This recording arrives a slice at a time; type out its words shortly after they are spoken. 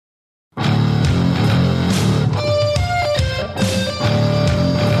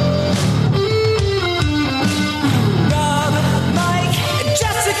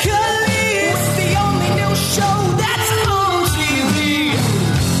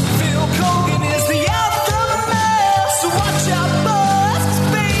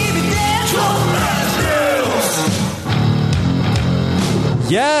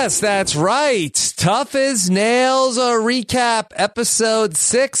Yes, that's right. Tough as Nails, a recap, episode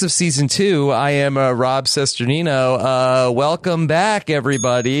 6 of season 2. I am Rob Cesternino. Welcome back,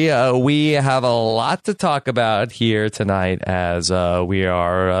 everybody. We have a lot to talk about here tonight as we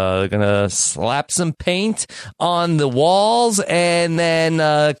are going to slap some paint on the walls and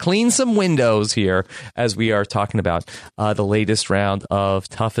then clean some windows here as we are talking about the latest round of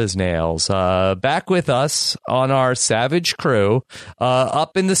Tough as Nails. Back with us on our Savage crew.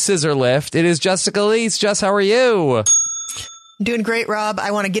 Up in the scissor lift, it is Jessica Lees. Jess, how are you? Doing great, Rob.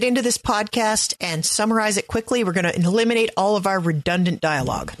 I want to get into this podcast and summarize it quickly. We're going to eliminate all of our redundant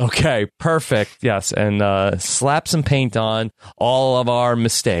dialogue. Okay, perfect. Yes, and slap some paint on all of our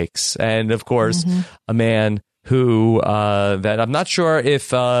mistakes. And, of course, a man who that I'm not sure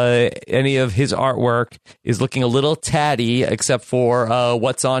if any of his artwork is looking a little tatty, except for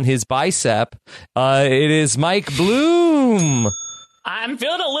what's on his bicep. It is Mike Bloom. I'm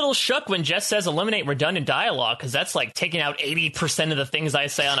feeling a little shook when Jess says eliminate redundant dialogue, because that's like taking out 80% of the things I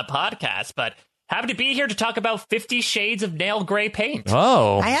say on a podcast. But happy to be here to talk about 50 Shades of Nail Gray Paint.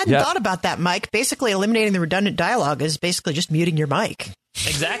 Oh, I hadn't thought about that, Mike. Basically, eliminating the redundant dialogue is basically just muting your mic.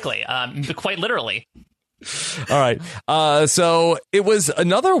 Exactly. Quite literally. All right. So it was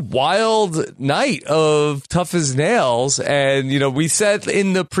another wild night of Tough as Nails. And, you know, we said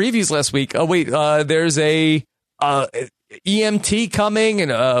in the previews last week, there's a EMT coming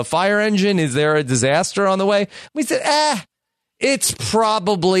and a fire engine. Is there a disaster on the way? We said, it's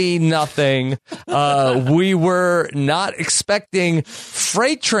probably nothing. We were not expecting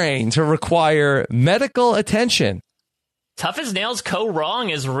Freight Train to require medical attention. Tough as Nails wrong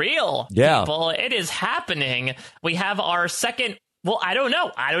is real, people. It is happening. We have our second. Well, I don't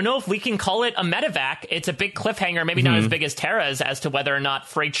know. I don't know if we can call it a medevac. It's a big cliffhanger, maybe not as big as Terra's, as to whether or not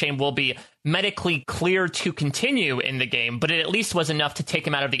Freight Train will be medically clear to continue in the game, but it at least was enough to take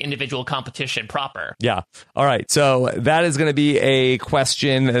him out of the individual competition proper. Yeah. All right. So that is going to be a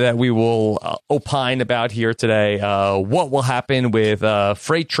question that we will opine about here today. What will happen with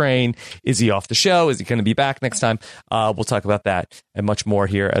Freight Train? Is he off the show? Is he going to be back next time? We'll talk about that and much more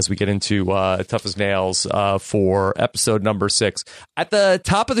here as we get into Tough as Nails for episode number 6. At the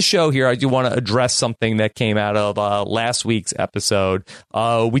top of the show here, I do want to address something that came out of last week's episode.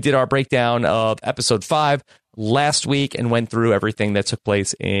 We did our breakdown of episode 5 last week and went through everything that took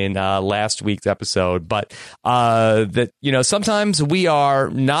place in last week's episode. But sometimes we are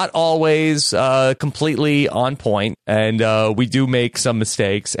not always completely on point, and we do make some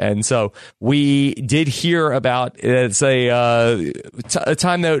mistakes. And so we did hear about a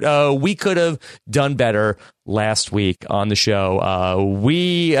time that we could have done better last week on the show.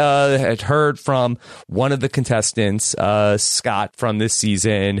 We had heard from one of the contestants, Scott, from this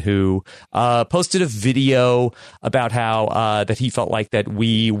season, who posted a video about how that he felt like that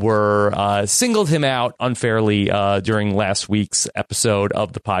we were singled him out unfairly during last week's episode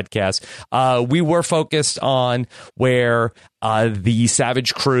of the podcast. We were focused on where the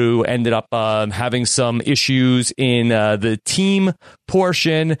Savage crew ended up having some issues in the team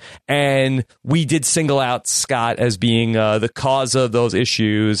portion, and we did single out Scott as being the cause of those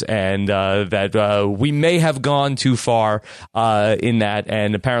issues, and that we may have gone too far in that.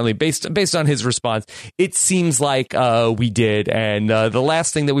 And apparently, based on his response, it seems like we did. And the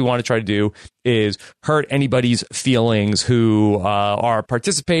last thing that we want to try to do is hurt anybody's feelings who are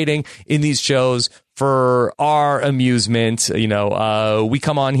participating in these shows for our amusement. You know, we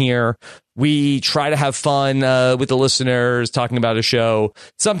come on here, we try to have fun with the listeners talking about a show.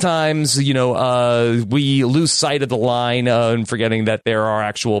 Sometimes, we lose sight of the line and forgetting that there are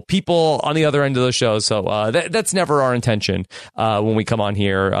actual people on the other end of the show. So that's never our intention when we come on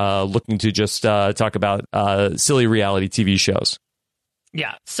here looking to just talk about silly reality TV shows.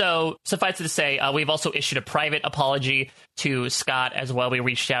 Yeah, so suffice it to say, we've also issued a private apology to Scott as well. We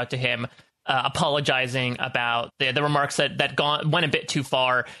reached out to him apologizing about the remarks that went a bit too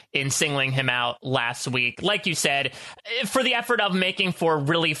far in singling him out last week. Like you said, for the effort of making for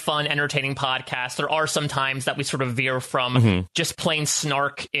really fun, entertaining podcasts, there are some times that we sort of veer from just plain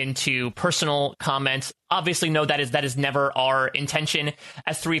snark into personal comments. Obviously, no, that is never our intention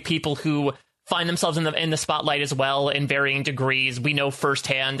as three people who find themselves in the spotlight as well in varying degrees. We know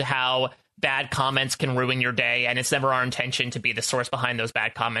firsthand how bad comments can ruin your day, and it's never our intention to be the source behind those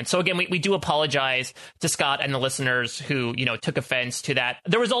bad comments. So again, we do apologize to Scott and the listeners who, took offense to that.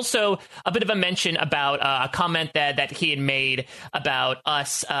 There was also a bit of a mention about a comment that he had made about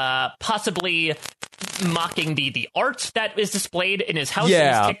us possibly mocking the art that is displayed in his house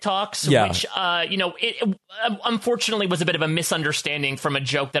Yeah. and his TikToks, Yeah. which, it unfortunately was a bit of a misunderstanding from a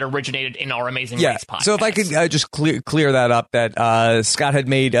joke that originated in our Amazing Race podcast. So if I could just clear that up, that Scott had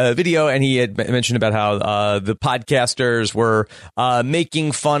made a video and he had mentioned about how the podcasters were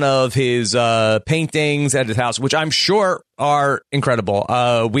making fun of his paintings at his house, which I'm sure are incredible.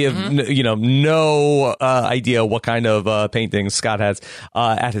 We have no idea what kind of paintings Scott has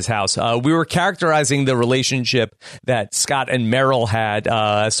at his house. We were characterizing the relationship that Scott and Meryl had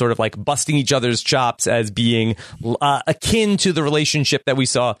as sort of like busting each other's chops as being akin to the relationship that we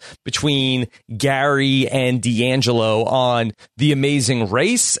saw between Gary and D'Angelo on The Amazing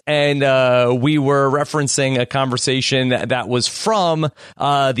Race. And we were referencing a conversation that was from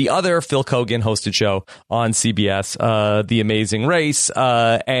the other Phil Kogan hosted show on CBS, The Amazing Race.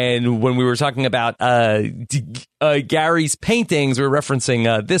 And when we were talking about Gary's paintings, we were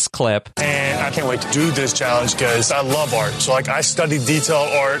referencing this clip. And I can't wait to do this challenge because I love art. So, like, I study detailed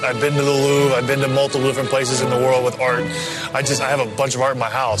art. I've been to the Louvre. I've been to multiple different places in the world with art. I have a bunch of art in my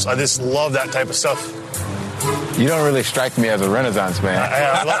house. I just love that type of stuff. You don't really strike me as a Renaissance man.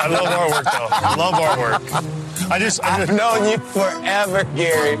 I love artwork, though. I love artwork. I've known you forever,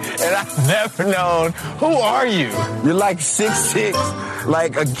 Gary, and I've never known. Who are you? You're like 6'6",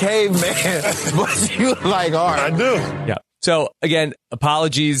 like a caveman, but you like art. I do. Yeah. So again,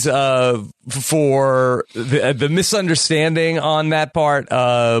 apologies for the misunderstanding on that part.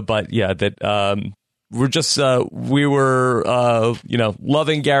 But yeah, that we're just we were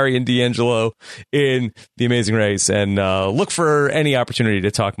loving Gary and D'Angelo in The Amazing Race, and look for any opportunity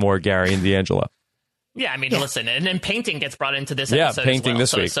to talk more Gary and D'Angelo. Yeah, I mean, listen, and then painting gets brought into this episode painting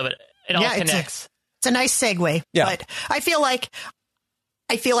as well, this week. so it all connects. It's a nice segue. Yeah. But I feel like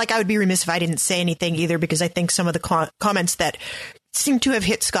I would be remiss if I didn't say anything either, because I think some of the comments that seem to have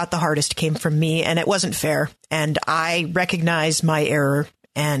hit Scott the hardest came from me, and it wasn't fair. And I recognize my error.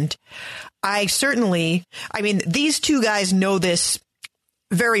 And these two guys know this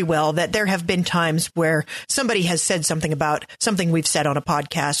very well, that there have been times where somebody has said something about something we've said on a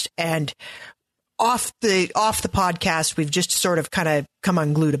podcast, and off the podcast, we've just sort of kind of come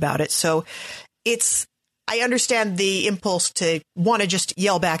unglued about it. So I understand the impulse to want to just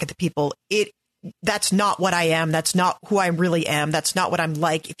yell back at the people. That's not what I am. That's not who I really am. That's not what I'm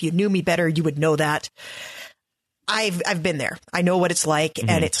like. If you knew me better, you would know that. I've been there. I know what it's like,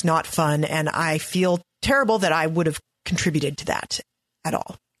 and it's not fun. And I feel terrible that I would have contributed to that at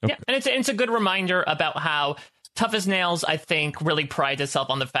all. Yeah, and it's a good reminder about how Tough as Nails, I think, really prides itself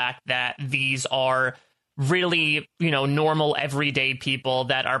on the fact that these are really, normal, everyday people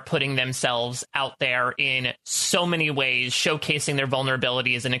that are putting themselves out there in so many ways, showcasing their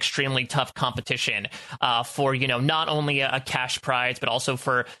vulnerabilities in extremely tough competition for, not only a cash prize, but also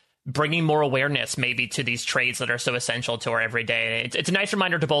for bringing more awareness maybe to these trades that are so essential to our everyday. It's a nice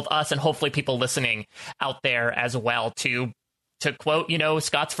reminder to both us and hopefully people listening out there as well to quote,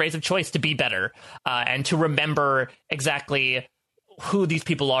 Scott's phrase of choice, to be better and to remember exactly who these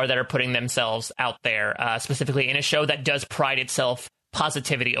people are that are putting themselves out there, specifically in a show that does pride itself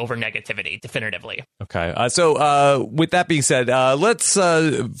positivity over negativity, definitively. Okay. So with that being said, let's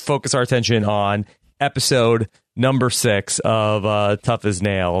focus our attention on episode number 6 of Tough as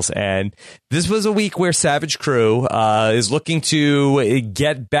Nails. And this was a week where Savage Crew is looking to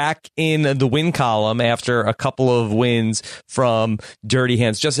get back in the win column after a couple of wins from Dirty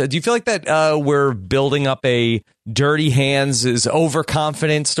Hands. Just do you feel like that we're building up a Dirty Hands is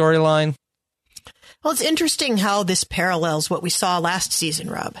overconfident storyline? Well, it's interesting how this parallels what we saw last season,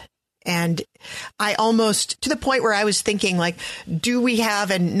 Rob. And I almost, to the point where I was thinking, like, do we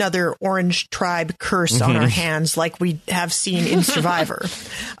have another Orange Tribe curse on our hands like we have seen in Survivor?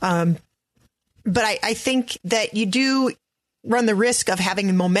 But I think that you do run the risk of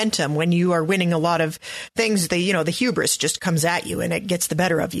having momentum when you are winning a lot of things. The hubris just comes at you and it gets the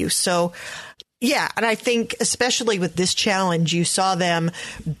better of you. So, yeah. And I think especially with this challenge, you saw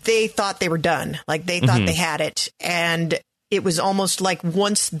they thought they were done. Like they thought they had it. And it was almost like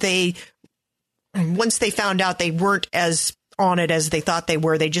once they found out they weren't as on it as they thought they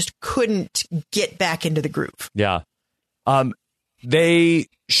were, they just couldn't get back into the groove. Yeah. They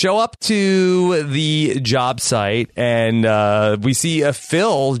show up to the job site and we see a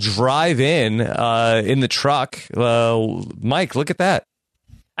Phil drive in the truck. Mike, look at that.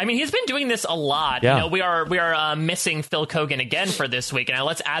 I mean, he's been doing this a lot. Yeah. You know, we are missing Phil Kogan again for this week, and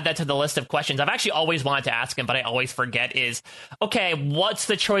let's add that to the list of questions. I've actually always wanted to ask him, but I always forget. Is okay, what's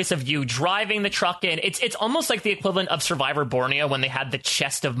the choice of you driving the truck in? It's almost like the equivalent of Survivor Borneo when they had the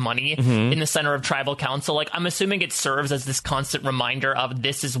chest of money in the center of Tribal Council. Like, I'm assuming it serves as this constant reminder of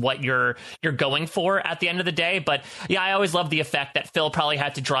this is what you're going for at the end of the day. But yeah, I always love the effect that Phil probably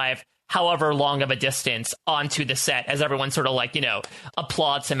had to drive however long of a distance onto the set as everyone sort of like, you know,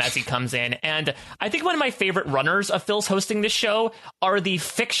 applauds him as he comes in. And I think one of my favorite runners of Phil's hosting this show are the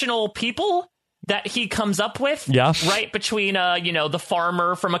fictional people that he comes up with. Yeah. Right between, you know, the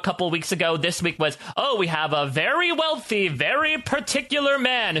farmer from a couple weeks ago. This week was, we have a very wealthy, very particular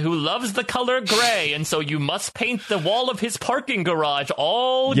man who loves the color gray. And so you must paint the wall of his parking garage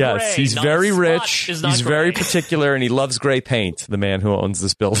all gray. Yes, he's very rich. He's very particular, and he loves gray paint, the man who owns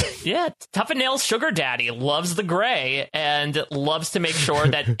this building. Yeah, Tough and Nail's sugar daddy loves the gray and loves to make sure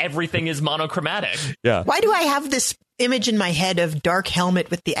that everything is monochromatic. Yeah. Why do I have this image in my head of Dark Helmet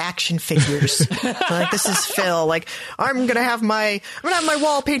with the action figures? Like, this is Phil. Like, I'm gonna have my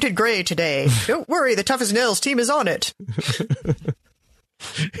wall painted gray today. Don't worry, the Tough as Nails team is on it.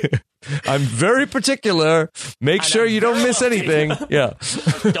 I'm very particular. Make sure you don't miss anything. Yeah.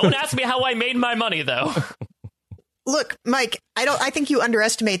 Don't ask me how I made my money, though. Look, Mike, I think you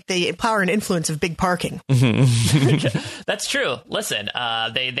underestimate the power and influence of big parking. That's true. Listen,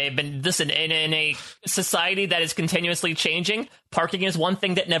 they've been in a society that is continuously changing. Parking is one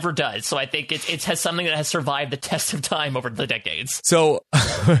thing that never does. So I think it has something that has survived the test of time over the decades. So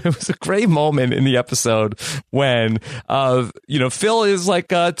it was a great moment in the episode when, Phil is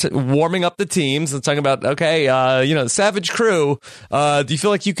like warming up the teams and talking about, okay, Savage Crew, do you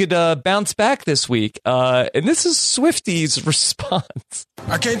feel like you could bounce back this week? And this is Swifty's response.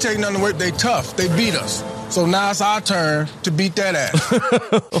 I can't take nothing away. They tough. They beat us. So now it's our turn to beat that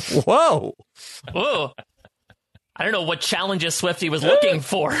ass. Whoa. Whoa. I don't know what challenges Swifty was looking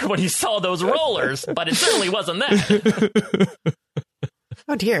for when he saw those rollers, but it certainly wasn't that.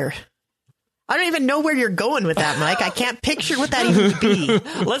 Oh, dear. I don't even know where you're going with that, Mike. I can't picture what that even would be.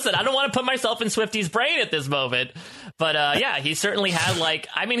 Listen, I don't want to put myself in Swifty's brain at this moment, but yeah, he certainly had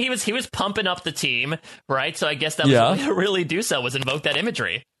he was pumping up the team, right? So I guess that was the way to really do so, was invoke that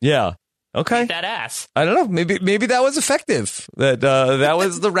imagery. Yeah. Okay. Beat that ass. I don't know. Maybe that was effective. That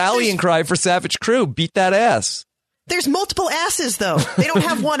was the rallying cry for Savage Crew. Beat that ass. There's multiple asses, though. They don't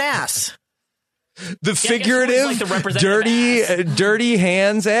have one ass. The figurative, dirty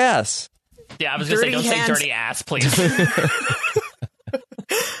hands ass. Yeah, I was going to say, don't say dirty ass, please.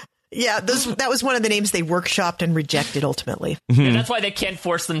 Yeah, that was one of the names they workshopped and rejected ultimately. Yeah, that's why they can't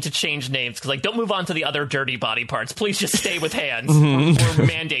force them to change names, because don't move on to the other dirty body parts. Please just stay with hands. We're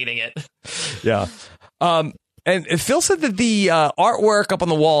mandating it. Yeah. And Phil said that the artwork up on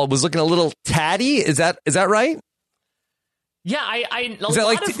the wall was looking a little tatty. Is that right? Yeah,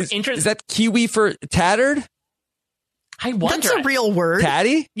 is that Kiwi for tattered? I wonder. That's a real word.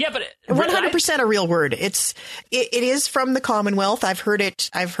 Tatty? Yeah, but 100% a real word. It is from the Commonwealth. I've heard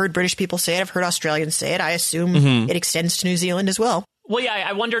it. I've heard British people say it. I've heard Australians say it. I assume it extends to New Zealand as well. Well, yeah,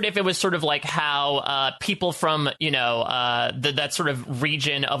 I wondered if it was sort of like how people from, that sort of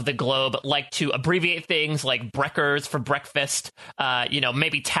region of the globe like to abbreviate things like brekkers for breakfast.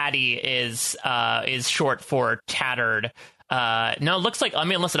 Maybe tatty is short for tattered. No, it looks like,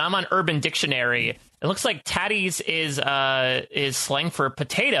 listen, I'm on Urban Dictionary. It looks like tatties is slang for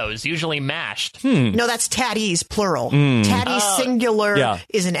potatoes, usually mashed. No, that's tatties, plural. Tatties, singular,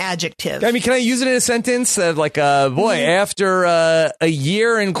 is an adjective. I mean, can I use it in a sentence? After a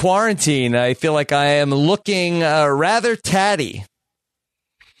year in quarantine, I feel like I am looking rather tatty.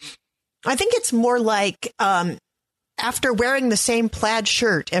 I think it's more like after wearing the same plaid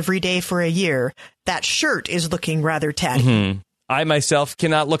shirt every day for a year, that shirt is looking rather tatty. I myself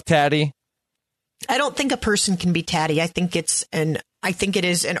cannot look tatty. I don't think a person can be tatty. I think it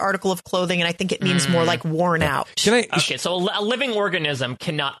is an article of clothing, and I think it means more like worn out. Okay, so a living organism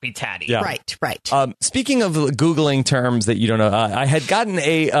cannot be tatty. Yeah. Right. Speaking of Googling terms that you don't know, I had gotten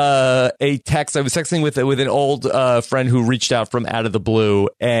a text. I was texting with an old friend who reached out from out of the blue,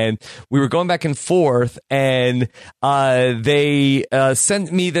 and we were going back and forth, and they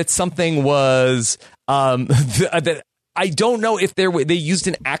sent me that something was that I don't know if they used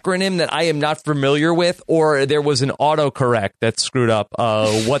an acronym that I am not familiar with, or there was an autocorrect that screwed up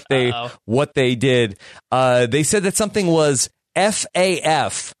what they did. They said that something was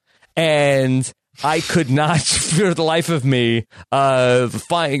FAF, and I could not, for the life of me,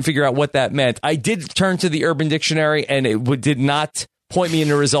 figure out what that meant. I did turn to the Urban Dictionary, and it did not point me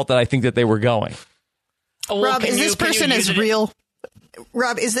in a result that I think that they were going. Rob, is this person as real?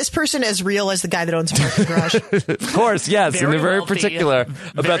 Rob, is this person as real as the guy that owns American Garage? Of course, yes. Very and they're very wealthy, particular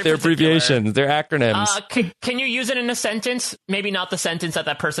about their abbreviations, their acronyms. Can you use it in a sentence? Maybe not the sentence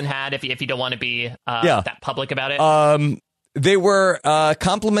that person had if you don't want to be that public about it. They were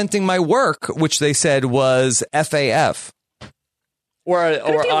complimenting my work, which they said was FAF. Or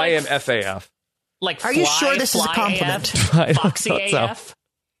I am FAF. Like, are you sure this is a compliment? AF, Foxy AF?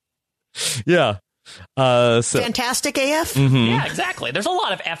 Yeah. Fantastic AF? Mm-hmm. Yeah, exactly. There's a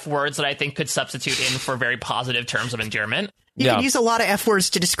lot of F words that I think could substitute in for very positive terms of endearment. You can use a lot of F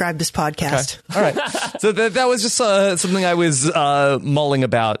words to describe this podcast. Okay. All right. So that was just something I was mulling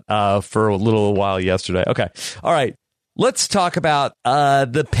about for a little while yesterday. Okay. All right. Let's talk about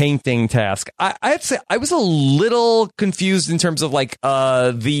the painting task. I have to say, I was a little confused in terms of like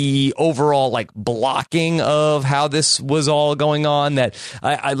the overall like blocking of how this was all going on. That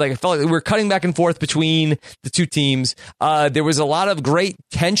I felt like we were cutting back and forth between the two teams. There was a lot of great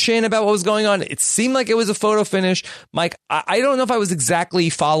tension about what was going on. It seemed like it was a photo finish. Mike, I don't know if I was exactly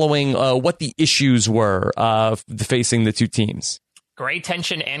following what the issues were facing the two teams. Great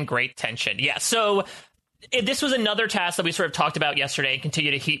tension and great tension. Yeah. So this was another task that we sort of talked about yesterday and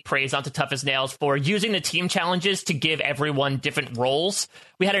continue to heap praise onto Tough as Nails for using the team challenges to give everyone different roles.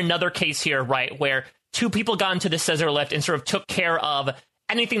 We had another case here, right, where two people got into the scissor lift and sort of took care of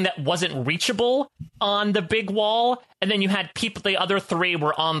anything that wasn't reachable on the big wall. And then you had people, the other three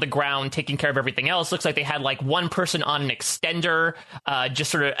were on the ground taking care of everything else. Looks like they had like one person on an extender,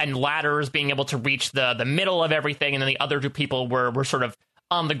 just sort of, and ladders being able to reach the middle of everything. And then the other two people were sort of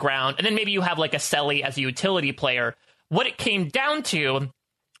on the ground. And then maybe you have like a Selly as a utility player. What it came down to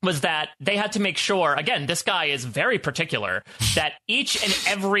was that they had to make sure, again, this guy is very particular, that each and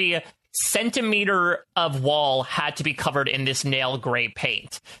every centimeter of wall had to be covered in this nail gray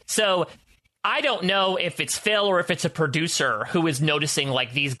paint. So I don't know if it's Phil or if it's a producer who is noticing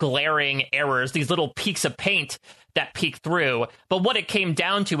like these glaring errors, these little peaks of paint that peek through. But what it came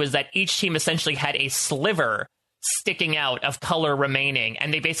down to is that each team essentially had a sliver sticking out of color remaining,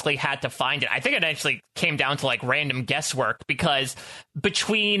 and they basically had to find it. I think it actually came down to like random guesswork, because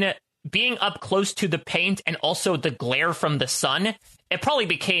between being up close to the paint and also the glare from the sun, it probably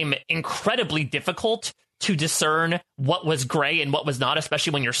became incredibly difficult to discern what was gray and what was not,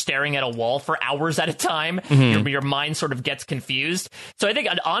 especially when you're staring at a wall for hours at a time. Your mind sort of gets confused. So I think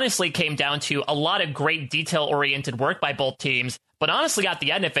it honestly came down to a lot of great detail-oriented work by both teams. But honestly, at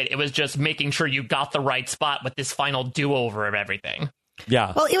the end of it, it was just making sure you got the right spot with this final do-over of everything.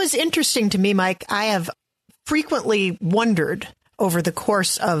 Yeah. Well, it was interesting to me, Mike. I have frequently wondered over the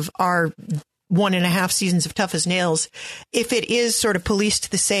course of our 1.5 seasons of Tough as Nails if it is sort of policed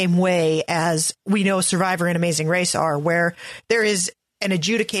the same way as we know Survivor and Amazing Race are, where there is an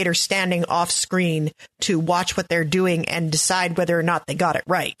adjudicator standing off screen to watch what they're doing and decide whether or not they got it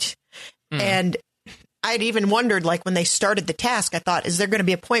right. And I'd even wondered, like, when they started the task, I thought, is there going to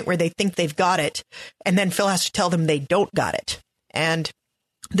be a point where they think they've got it, and then Phil has to tell them they don't got it? And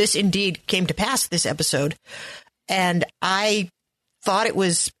this indeed came to pass this episode. And I thought it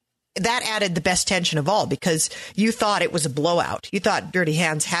was, that added the best tension of all, because you thought it was a blowout. You thought Dirty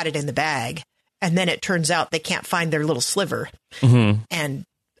Hands had it in the bag, and then it turns out they can't find their little sliver. And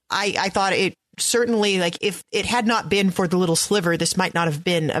I thought it certainly, like, if it had not been for the little sliver, this might not have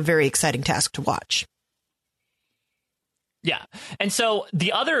been a very exciting task to watch. Yeah. And so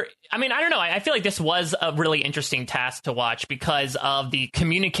the other, I mean, I don't know. I feel like this was a really interesting task to watch because of the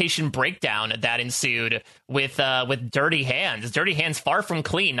communication breakdown that ensued with Dirty Hands. Dirty Hands far from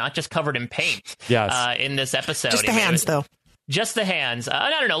clean, not just covered in paint. Yes. In this episode. Just the hands, though. Just the hands.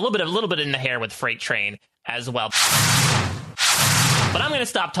 I don't know. A little bit in the hair with Freight Train as well. But I'm going to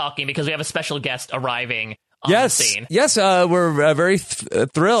stop talking because we have a special guest arriving. Yes, we're very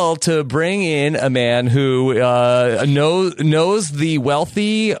thrilled to bring in a man who knows the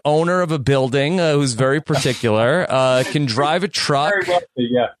wealthy owner of a building, who's very particular, can drive a truck. Very wealthy,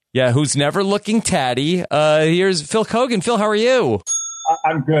 yeah. Who's never looking tatty. Here's Phil Kogan. Phil, how are you?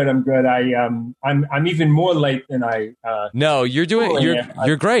 I'm good. I'm even more late than I. No, you're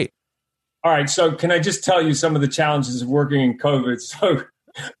great. All right, so can I just tell you some of the challenges of working in COVID? So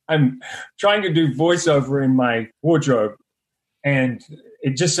I'm trying to do voiceover in my wardrobe, and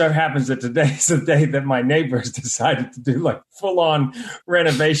it just so happens that today is the day that my neighbors decided to do like full-on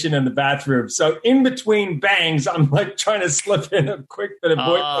renovation in the bathroom. So in between bangs, I'm like trying to slip in a quick bit of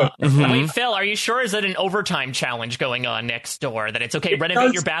voiceover. Wait, Phil, are you sure? Is it an overtime challenge going on next door? That it's okay,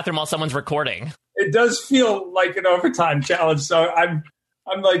 renovate your bathroom while someone's recording? It does feel like an overtime challenge. So I'm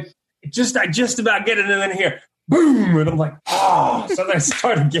like, I just about get it in here. Boom! And I'm like, oh. So then I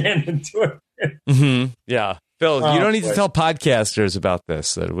start again and do it. Yeah. Phil, you don't need to tell podcasters about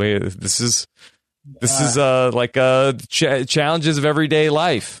this. This is like challenges of everyday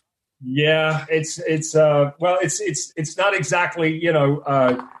life. Yeah, it's not exactly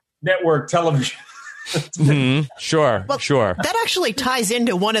network television. Sure. That actually ties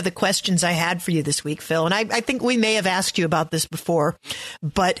into one of the questions I had for you this week, Phil. And I think we may have asked you about this before,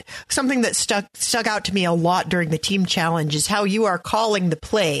 but something that stuck out to me a lot during the team challenge is how you are calling the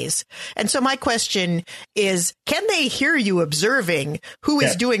plays. And so my question is, can they hear you observing who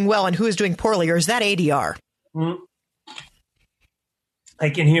is doing well and who is doing poorly, or is that ADR?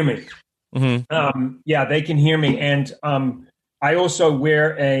 They can hear me. Yeah, they can hear me. And I also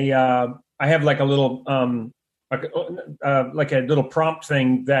wear I have like a little like a little prompt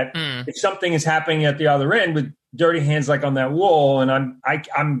thing that if something is happening at the other end with Dirty Hands, like on that wall, and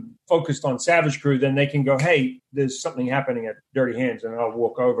I'm focused on Savage Crew, then they can go, hey, there's something happening at Dirty Hands, and I'll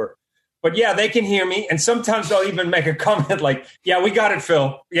walk over. But yeah, they can hear me, and sometimes they'll even make a comment like, "Yeah, we got it,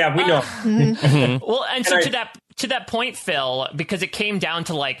 Phil. Yeah, we know." Well, and so to that point, Phil, because it came down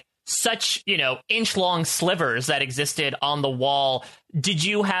to like such, inch-long slivers that existed on the wall, did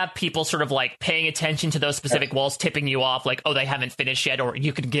you have people sort of like paying attention to those specific walls, tipping you off like, oh, they haven't finished yet, or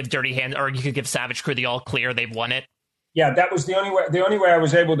you could give Dirty Hands, or you could give Savage Crew the all clear, they've won it? Yeah, that was the only way. The only way I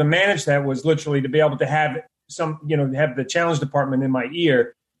was able to manage that was literally to be able to have have the challenge department in my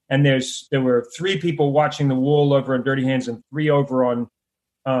ear. And there were 3 people watching the wall over on Dirty Hands and 3 over on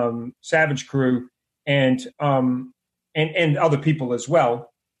Savage Crew, and other people as well.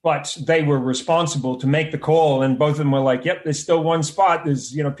 But they were responsible to make the call, and both of them were like, "Yep, there's still one spot.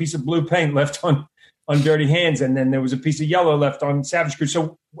 There's a piece of blue paint left on Dirty Hands, and then there was a piece of yellow left on Savage Crew."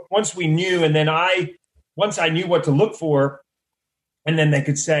 So once we knew, and then once I knew what to look for, and then they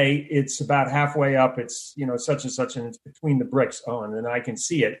could say it's about halfway up. It's such and such, and it's between the bricks. Oh, and then I can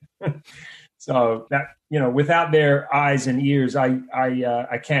see it. So that without their eyes and ears, I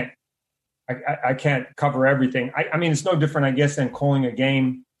can't cover everything. I mean, it's no different, I guess, than calling a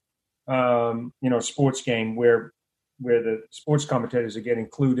game. Sports game where the sports commentators are getting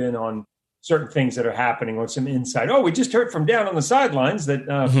clued in on certain things that are happening, on some insight. Oh, we just heard from down on the sidelines that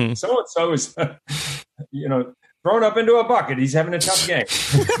so-and-so is, thrown up into a bucket. He's having a tough game.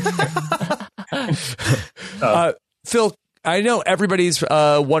 Phil, I know everybody's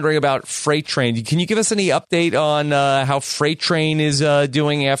wondering about Freight Train. Can you give us any update on how Freight Train is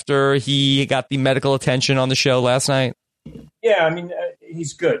doing after he got the medical attention on the show last night? Yeah, I mean,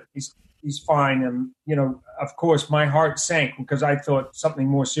 he's good. He's fine. And, of course, my heart sank because I thought something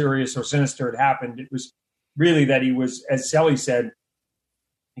more serious or sinister had happened. It was really that he was, as Sally said,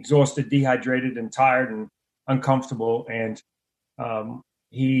 exhausted, dehydrated, and tired and uncomfortable. And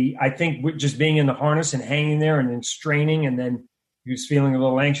I think just being in the harness and hanging there and then straining, and then he was feeling a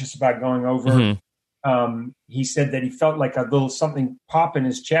little anxious about going over. He said that he felt like a little something pop in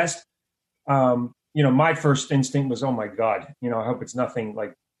his chest. My first instinct was, oh my God, I hope it's nothing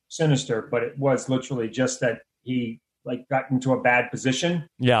like sinister, but it was literally just that he like got into a bad position.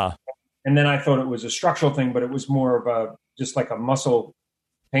 Yeah. And then I thought it was a structural thing, but it was more of just like a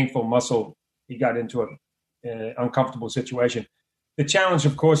painful muscle. He got into an uncomfortable situation. The challenge,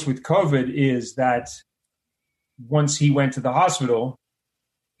 of course, with COVID is that once he went to the hospital,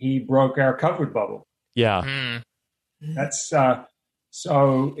 he broke our COVID bubble. Yeah. That's,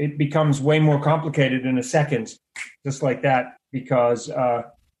 so it becomes way more complicated in a second, just like that, because,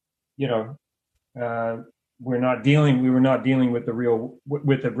 we were not dealing with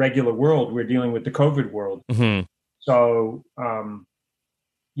with the regular world. We're dealing with the COVID world. Mm-hmm. So, I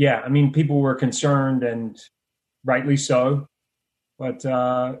mean, people were concerned, and rightly so. But,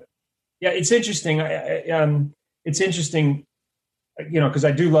 it's interesting. It's interesting, because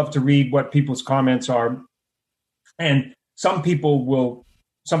I do love to read what people's comments are. And some people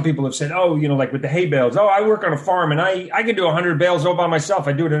have said, oh, like with the hay bales, oh, I work on a farm and I can do 100 bales all by myself.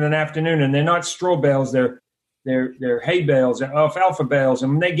 I do it in an afternoon, and they're not straw bales. They're hay bales and alfalfa bales.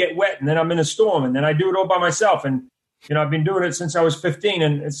 And when they get wet, and then I'm in a storm, and then I do it all by myself. And, I've been doing it since I was 15.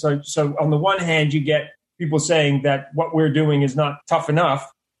 And so on the one hand, you get people saying that what we're doing is not tough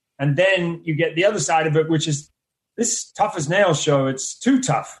enough. And then you get the other side of it, which is this Tough as Nails show. It's too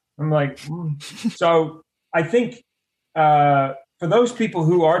tough. I'm like, So I think, for those people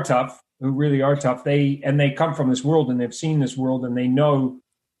who are tough, who really are tough, they come from this world, and they've seen this world, and they know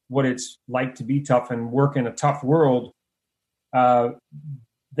what it's like to be tough and work in a tough world.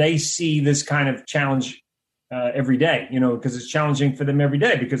 They see this kind of challenge every day, because it's challenging for them every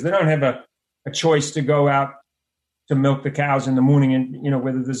day, because they don't have a choice to go out to milk the cows in the morning, and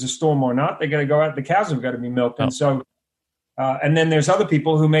whether there's a storm or not, they got to go out. The cows have got to be milked, and so And then there's other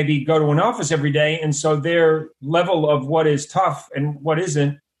people who maybe go to an office every day, and so their level of what is tough and what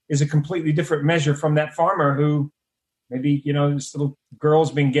isn't is a completely different measure from that farmer who maybe, this little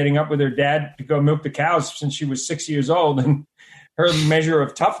girl's been getting up with her dad to go milk the cows since she was 6 years old, and her measure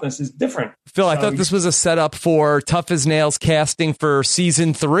of toughness is different. Phil, I thought this was a setup for Tough as Nails casting for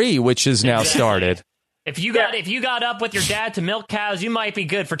season 3, which is now started. If you got up with your dad to milk cows, you might be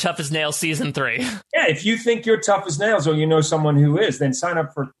good for Tough as Nails season 3. Yeah, if you think you're tough as nails or you know someone who is, then sign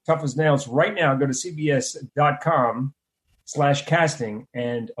up for Tough as Nails right now. Go to cbs.com/casting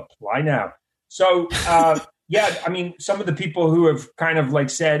and apply now. So, yeah, I mean, some of the people who have kind of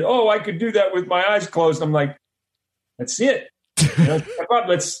like said, "Oh, I could do that with my eyes closed." I'm like, let's see it. Come on,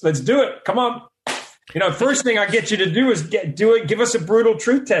 let's do it. Come on. First thing I get you to do is do it. Give us a brutal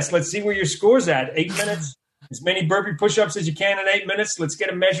truth test. Let's see where your score's at. 8 minutes, as many burpee push-ups as you can in 8 minutes. Let's get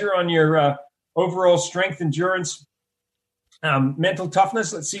a measure on your overall strength, endurance, mental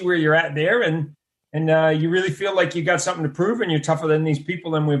toughness. Let's see where you're at there. And you really feel like you got something to prove and you're tougher than these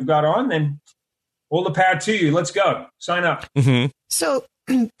people than we've got on, then all the power to you. Let's go. Sign up. Mm-hmm. So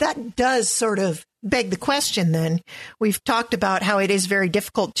that does sort of beg the question then. We've talked about how it is very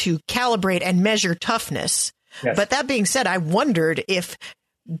difficult to calibrate and measure toughness. Yes. But that being said, I wondered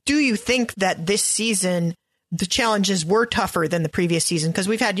do you think that this season the challenges were tougher than the previous season? Because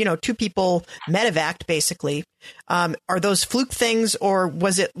we've had, 2 people medevaced basically. Are those fluke things or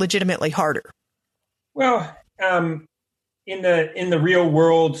was it legitimately harder? Well, in the real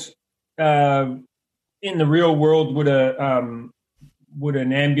world, would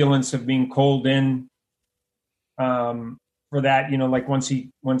an ambulance have been called in for that? Like once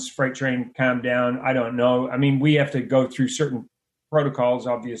Freight Train calmed down, I don't know. I mean, we have to go through certain protocols,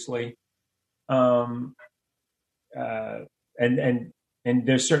 obviously, and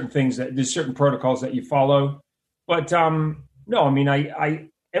there's certain protocols that you follow. But no, I mean,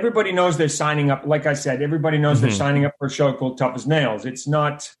 everybody knows they're signing up. Like I said, everybody knows they're signing up for a show called Tough as Nails. It's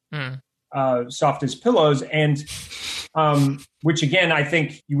not soft as pillows, and which again, I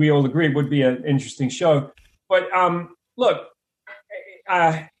think we all agree would be an interesting show. But look,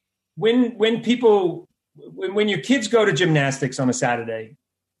 when your kids go to gymnastics on a Saturday,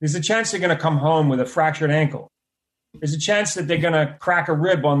 there's a chance they're going to come home with a fractured ankle. There's a chance that they're going to crack a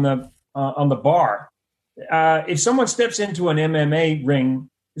rib on the bar. If someone steps into an MMA ring,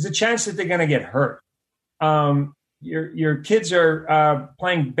 there's a chance that they're going to get hurt. Your kids are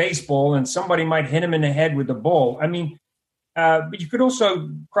playing baseball and somebody might hit them in the head with the ball. I mean, but you could also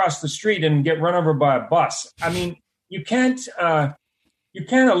cross the street and get run over by a bus. I mean, you can't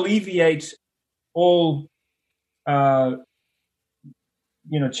alleviate all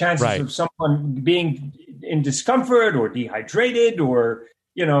chances of someone being in discomfort or dehydrated or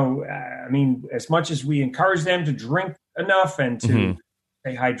I mean, as much as we encourage them to drink enough and to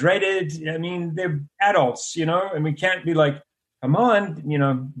stay hydrated, I mean, they're adults, and we can't be like, come on,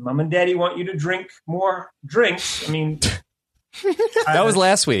 mom and daddy want you to drink more drinks. I mean, that was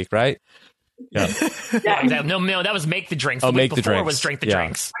last week, right? Yeah. Exactly. No, that was make the drinks. The make week the before drinks. was drink the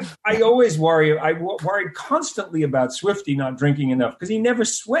drinks. I always worry. I worried constantly about Swifty not drinking enough because he never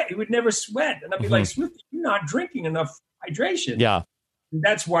sweat. He would never sweat, and I'd be like, Swifty, you're not drinking enough hydration. Yeah, and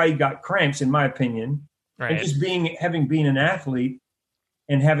that's why he got cramps, in my opinion. Right. And just having been an athlete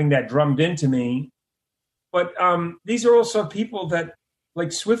and having that drummed into me. But these are also people that,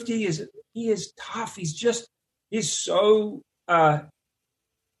 like Swifty, he is tough.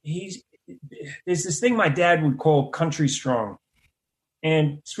 There's this thing my dad would call country strong.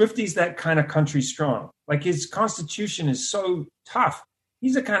 And Swifty's that kind of country strong. Like his constitution is so tough.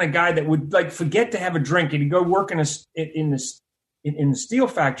 He's the kind of guy that would like forget to have a drink and he'd go work in the steel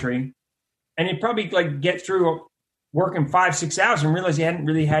factory and he'd probably like get through working 5-6 hours and realize he hadn't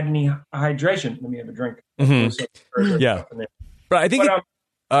really had any hydration. Let me have a drink. Yeah. But I think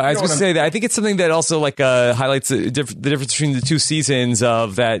I was going to say that I think it's something that also like highlights the difference between the 2 seasons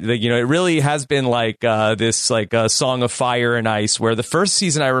of that. It really has been like this like song of fire and ice. Where the first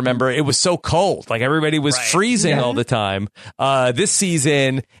season I remember it was so cold, like everybody was freezing all the time. This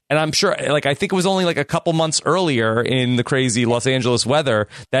season, and I'm sure, like I think it was only like a couple months earlier in the crazy Los Angeles weather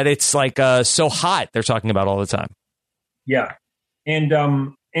that it's like so hot. They're talking about all the time. Yeah, and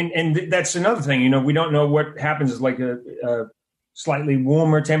that's another thing. We don't know what happens is like a slightly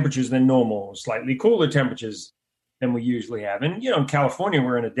warmer temperatures than normal, slightly cooler temperatures than we usually have. And, in California,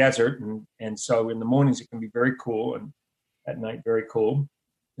 we're in a desert. And so in the mornings, it can be very cool and at night, very cool.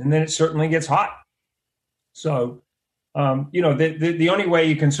 And then it certainly gets hot. So, the only way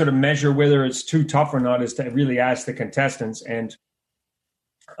you can sort of measure whether it's too tough or not is to really ask the contestants. And,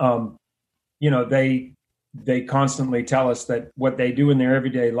 they constantly tell us that what they do in their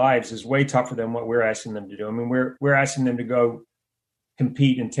everyday lives is way tougher than what we're asking them to do. I mean, we're asking them to go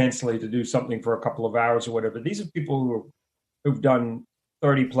compete intensely to do something for a couple of hours or whatever. These are people who've done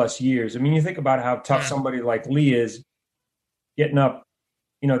 30 plus years. I mean, you think about how tough somebody like Lee is getting up.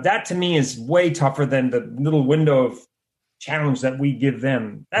 You know, that to me is way tougher than the little window of challenge that we give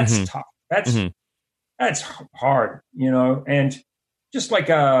them. That's tough. That's hard, you know, and just like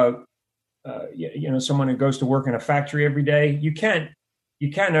someone who goes to work in a factory every day, you can't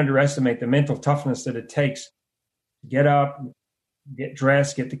underestimate the mental toughness that it takes to get up, get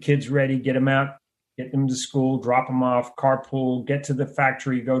dressed, get the kids ready, get them out, get them to school, drop them off, carpool, get to the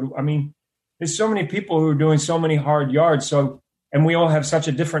factory, there's so many people who are doing so many hard yards. And we all have such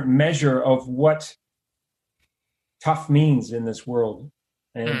a different measure of what tough means in this world.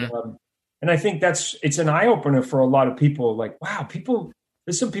 And I think it's an eye opener for a lot of people. Like, wow,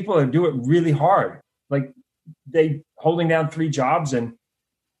 there's some people that do it really hard. Like they holding down 3 jobs. And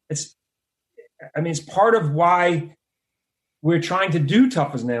it's part of why we're trying to do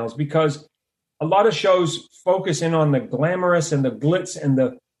Tough as Nails, because a lot of shows focus in on the glamorous and the glitz and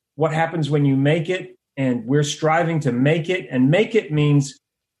what happens when you make it. And we're striving to make it, and make it means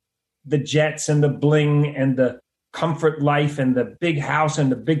the jets and the bling and the comfort life and the big house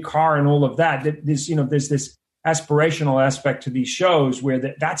and the big car and all of that. There's this aspirational aspect to these shows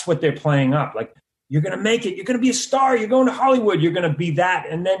where that's what they're playing up. Like, you're going to make it. You're going to be a star. You're going to Hollywood. You're going to be that.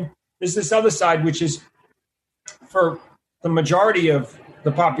 And then there's this other side, which is for the majority of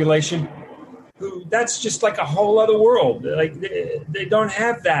the population, who that's just like a whole other world. Like they don't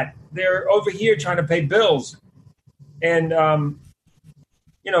have that. They're over here trying to pay bills. And,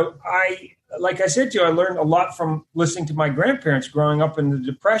 like I said to you, I learned a lot from listening to my grandparents growing up in the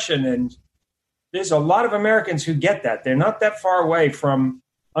Depression. And there's a lot of Americans who get that. They're not that far away from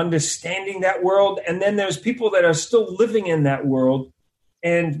understanding that world. And then there's people that are still living in that world.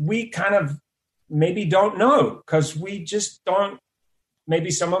 And we kind of maybe don't know because we just don't.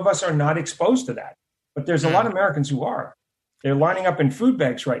 Maybe some of us are not exposed to that. But there's a lot of Americans who are. They're lining up in food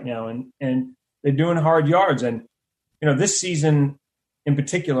banks right now and they're doing hard yards. And, this season in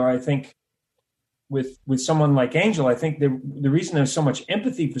particular, I think with someone like Angel, I think the reason there's so much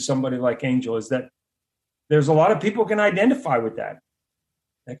empathy for somebody like Angel is that there's a lot of people can identify with that.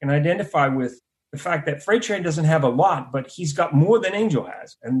 They can identify with the fact that Freight Train doesn't have a lot, but he's got more than Angel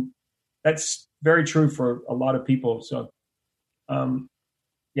has. And that's very true for a lot of people. So,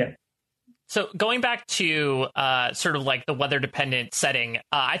 yeah. So going back to sort of like the weather-dependent setting,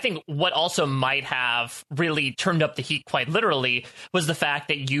 I think what also might have really turned up the heat quite literally was the fact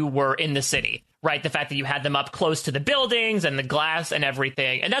that you were in the city, right? The fact that you had them up close to the buildings and the glass and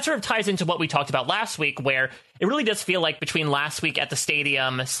everything. And that sort of ties into what we talked about last week, where it really does feel like between last week at the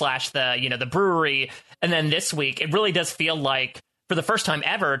stadium / the brewery and then this week, it really does feel like for the first time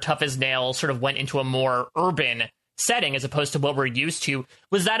ever, Tough as Nails sort of went into a more urban setting as opposed to what we're used to.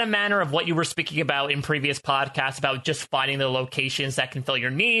 Was that a manner of what you were speaking about in previous podcasts about just finding the locations that can fill your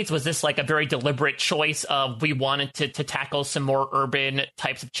needs? Was this like a very deliberate choice of we wanted to tackle some more urban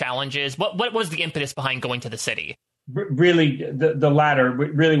types of challenges? What was the impetus behind going to the city? Really, the latter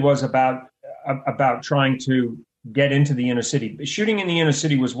really was about trying to get into the inner city. Shooting in the inner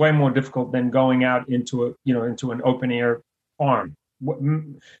city was way more difficult than going out into an open air farm.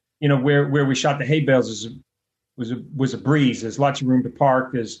 Where we shot the hay bales was a breeze. There's lots of room to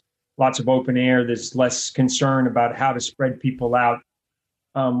park. There's lots of open air. There's less concern about how to spread people out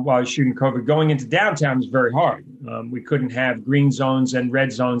while shooting COVID. Going into downtown is very hard. We couldn't have green zones and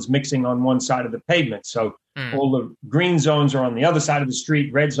red zones mixing on one side of the pavement. So all the green zones are on the other side of the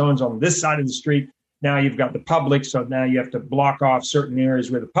street, red zones on this side of the street. Now you've got the public. So now you have to block off certain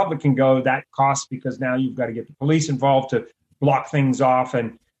areas where the public can go. That costs because now you've got to get the police involved to block things off.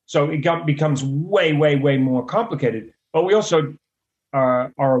 And so it becomes way, way, way more complicated. But we also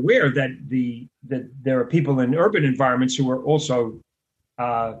are aware that there are people in urban environments who are also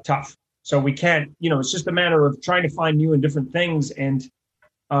tough. So we can't, it's just a matter of trying to find new and different things. And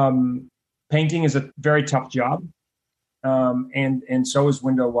painting is a very tough job, and so is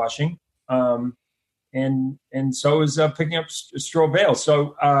window washing, and so is picking up straw bales.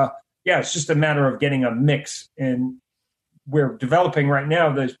 So it's just a matter of getting a mix. And we're developing right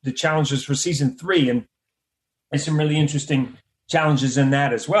now the challenges for season 3, and there's some really interesting challenges in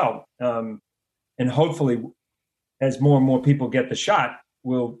that as well. And hopefully, as more and more people get the shot,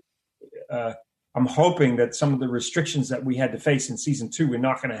 I'm hoping that some of the restrictions that we had to face in season 2, we're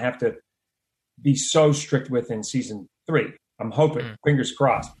not going to have to be so strict with in season 3. I'm hoping, fingers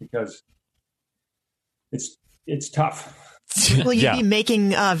crossed, because it's tough. Will you be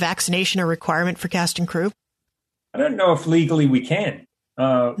making vaccination a requirement for cast and crew? I don't know if legally we can.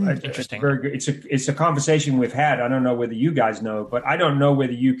 Interesting. It's very good. It's a conversation we've had. I don't know whether you guys know, but I don't know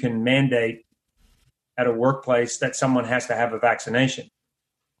whether you can mandate at a workplace that someone has to have a vaccination.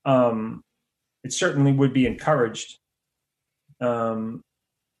 It certainly would be encouraged. And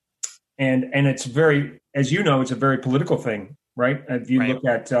it's very, as you know, it's a very political thing, right? If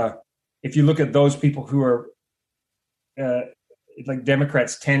you look at those people who are like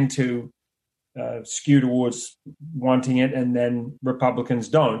Democrats tend to skew towards wanting it, and then Republicans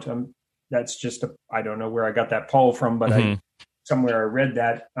don't. That's just I don't know where I got that poll from, but somewhere I read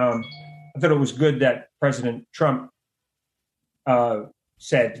that. I thought it was good that President Trump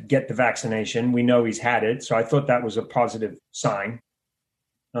said, get the vaccination. We know he's had it. So I thought that was a positive sign.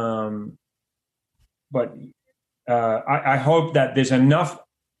 But I hope that there's enough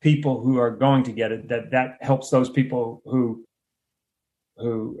people who are going to get it, that helps those people who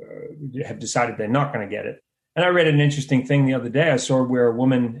have decided they're not going to get it. And I read an interesting thing the other day. I saw where a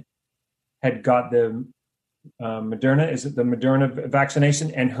woman had got the Moderna, is it the Moderna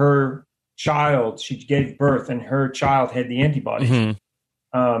vaccination? And her child, she gave birth and her child had the antibodies.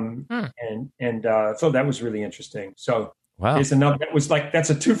 And so that was really interesting. So there's another, that was like, that's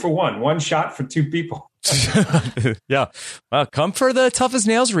a 2-for-1, one shot for two people. Yeah. Well, come for the Tough as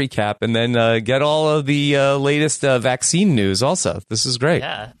Nails recap and then get all of the latest vaccine news also. This is great.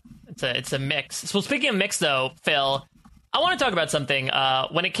 Yeah, it's a mix. So speaking of mix, though, Phil, I want to talk about something.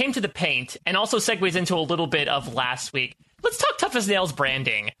 When it came to the paint, and also segues into a little bit of last week, let's talk Tough as Nails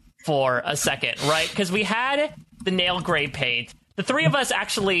branding for a second, right? Because we had the nail gray paint. The three of us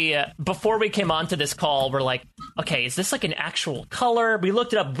actually, before we came onto this call, were like, okay, is this like an actual color? We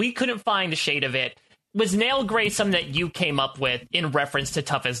looked it up. We couldn't find a shade of it. Was nail gray something that you came up with in reference to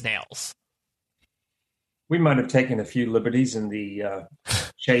Tough as Nails? We might have taken a few liberties in the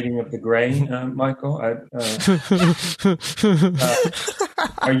shading of the gray, Michael.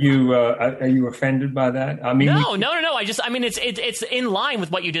 Are you offended by that? I mean, no. It's in line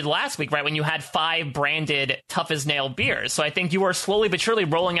with what you did last week, right? When you had 5 branded Tough as Nail beers. So I think you are slowly but surely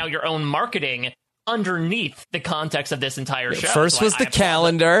rolling out your own marketing underneath the context of this entire show. First was the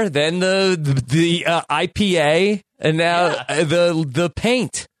calendar, then the IPA, and now the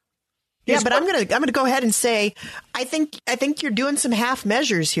paint. Yeah, but I'm gonna go ahead and say I think you're doing some half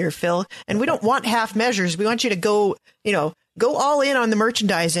measures here, Phil, and we don't want half measures. We want you to go all in on the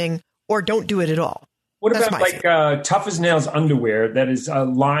merchandising, or don't do it at all. What about like Tough as Nails underwear that is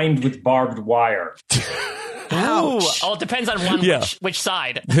lined with barbed wire? Ouch. Oh, it depends on which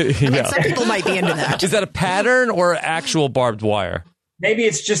side. Some people might be into that. Is that a pattern or actual barbed wire? Maybe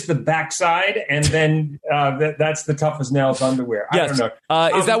it's just the backside, and then that's the Tough as Nails underwear. I don't know.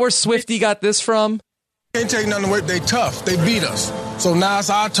 Is that where Swifty got this from? Can't take nothing away. They tough. They beat us. So now it's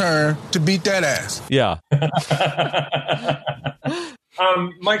our turn to beat that ass. Yeah.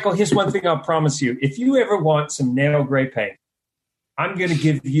 Michael, here's one thing I'll promise you. If you ever want some nail gray paint, I'm going to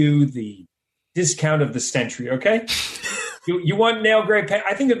give you the discount of the century, okay? You want nail gray paint?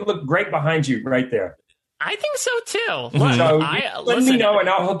 I think it would look great behind you right there. I think so, too. So let me know, and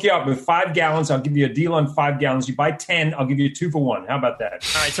I'll hook you up with 5 gallons. I'll give you a deal on 5 gallons. You buy 10, I'll give you a 2-for-1. How about that?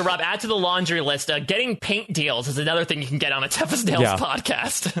 All right, so Rob, add to the laundry list. Getting paint deals is another thing you can get on a Tough as Nails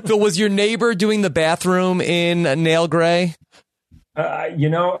podcast. Phil, was your neighbor doing the bathroom in nail gray?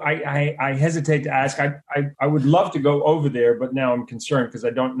 I hesitate to ask. I would love to go over there, but now I'm concerned because I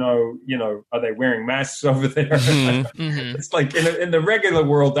don't know, are they wearing masks over there? Mm-hmm. It's like in the regular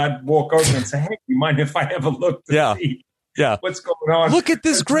world, I'd walk over and say, hey, you mind if I have a look to see what's going on? Look at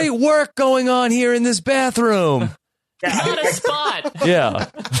this great work going on here in this bathroom. Not a spot. Yeah.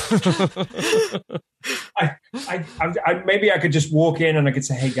 Maybe I could just walk in and I could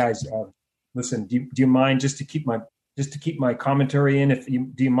say, hey guys, listen, do you mind just to keep my commentary in?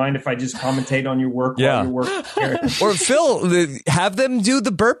 Do you mind if I just commentate on your work while you're working? Or Phil, have them do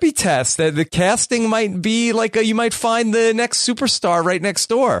the burpee test. The casting might be like you might find the next superstar right next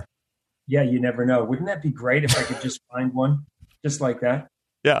door. Yeah, you never know. Wouldn't that be great if I could just find one just like that?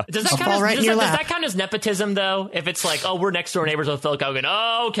 Yeah. Does that count as nepotism, though? If it's like, we're next door neighbors with Phil Kogan.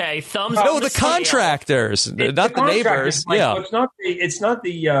 Oh, okay. Thumbs up. No, the contractors, not the neighbors. Like, yeah. It's not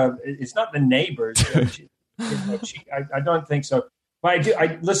the neighbors. I don't think so. But I do.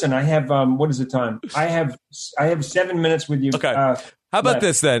 Listen. I have. What is the time? I have 7 minutes with you. Okay. How about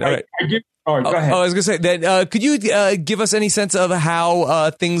this then? All right. I do. All right. Go ahead. I was going to say then. Could you give us any sense of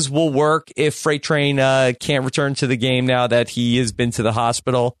how things will work if Freight Train can't return to the game now that he has been to the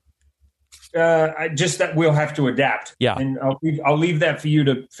hospital? Just that we'll have to adapt. Yeah. And I'll leave that for you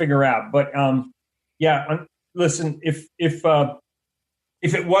to figure out. But listen. If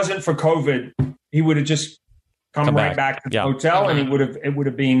it wasn't for COVID, he would have just come right back to the hotel, and it would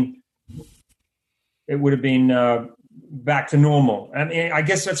have been back to normal. I mean, I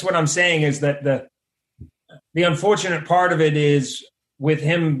guess that's what I'm saying is that the unfortunate part of it is with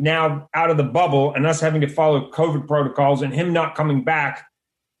him now out of the bubble and us having to follow COVID protocols and him not coming back,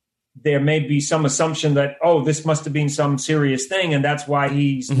 there may be some assumption that, oh, this must have been some serious thing and that's why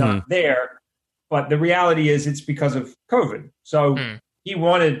he's not there. But the reality is it's because of COVID. So he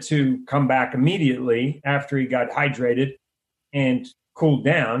wanted to come back immediately after he got hydrated and cooled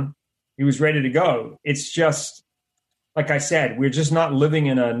down. He was ready to go. It's just, like I said, we're just not living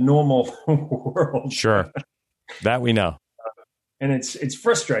in a normal world. Sure. That we know. And it's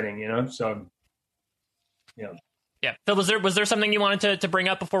frustrating, you know. So, yeah. Phil, was there something you wanted to bring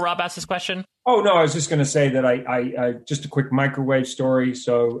up before Rob asked this question? Oh no, I was just going to say that I just a quick microwave story.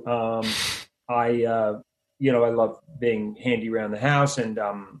 So I love being handy around the house, and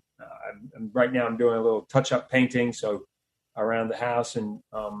right now I'm doing a little touch up painting, so around the house. And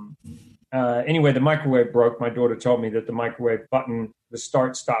anyway, the microwave broke. My daughter told me that the microwave button, the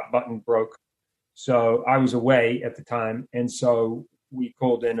start stop button, broke. So I was away at the time. And so we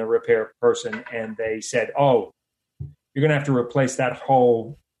called in a repair person and they said, oh, you're going to have to replace that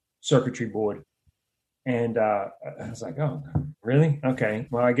whole circuitry board. And I was like, oh, really? Okay.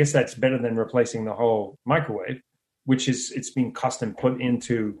 Well, I guess that's better than replacing the whole microwave, which is, it's been custom put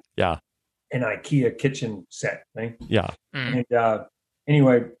into an IKEA kitchen set thing. Yeah. And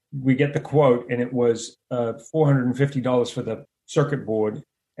anyway, we get the quote and it was $450 for the circuit board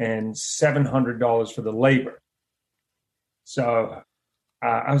and $700 for the labor. So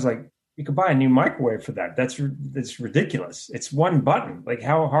I was like, you could buy a new microwave for that. That's ridiculous. It's one button. Like,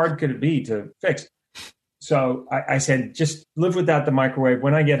 how hard could it be to fix? So I said, just live without the microwave.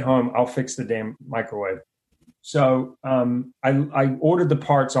 When I get home, I'll fix the damn microwave. So I ordered the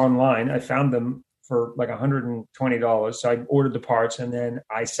parts online. I found them for like $120. So I ordered the parts, and then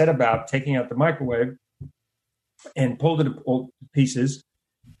I set about taking out the microwave and pulled it all to pieces.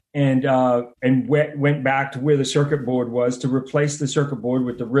 And went back to where the circuit board was to replace the circuit board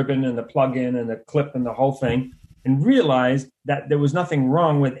with the ribbon and the plug-in and the clip and the whole thing, and realized that there was nothing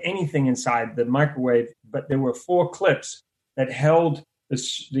wrong with anything inside the microwave, but there were 4 clips that held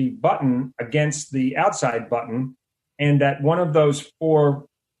the button against the outside button, and that one of those 4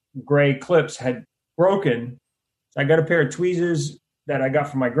 gray clips had broken. So I got a pair of tweezers that I got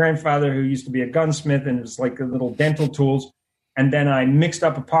from my grandfather, who used to be a gunsmith, and it was like little dental tools. And then I mixed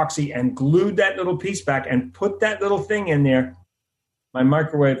up epoxy and glued that little piece back and put that little thing in there. My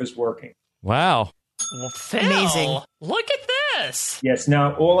microwave is working. Wow. Well, Phil, amazing. Look at this. Yes.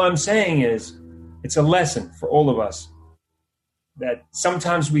 Now, all I'm saying is it's a lesson for all of us that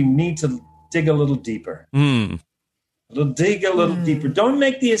sometimes we need to dig a little deeper. Dig a little deeper. Don't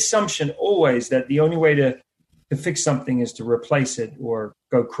make the assumption always that the only way to fix something is to replace it or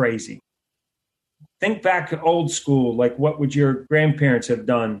go crazy. Think back old school, like what would your grandparents have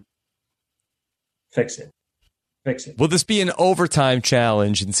done? Fix it. Will this be an overtime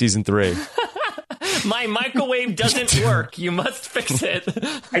challenge in season 3? My microwave doesn't work. You must fix it.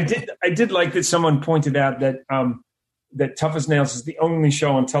 I did like that someone pointed out that that Tough as Nails is the only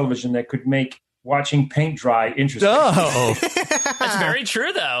show on television that could make watching paint dry interesting. Oh. That's very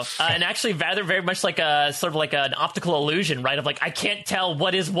true, though, and actually, very much like a sort of like an optical illusion, right? Of like, I can't tell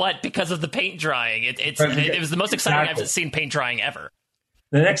what is what because of the paint drying. It was the most exciting I've seen paint drying ever.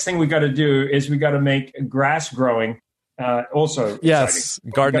 The next thing we got to do is we got to make grass growing. Also, yes,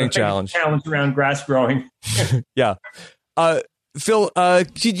 exciting. Gardening challenge around grass growing. Yeah. Phil,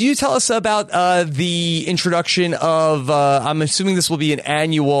 could you tell us about the introduction of, I'm assuming this will be an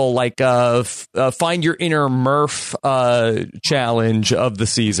annual, like, Find Your Inner Murph challenge of the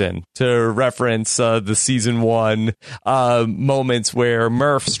season, to reference the season 1 moments where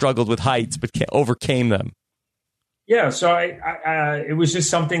Murph struggled with heights but overcame them? Yeah, so it was just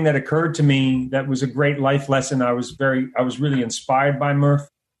something that occurred to me that was a great life lesson. I was really inspired by Murph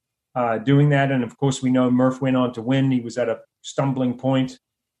doing that. And of course, we know Murph went on to win. He was at a stumbling point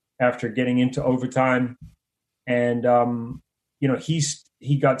after getting into overtime. And,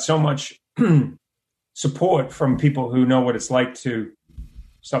 he got so much support from people who know what it's like to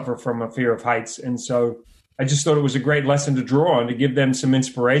suffer from a fear of heights. And so I just thought it was a great lesson to draw on, to give them some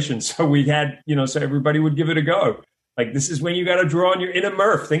inspiration. So we had, so everybody would give it a go. Like, this is when you got to draw on your inner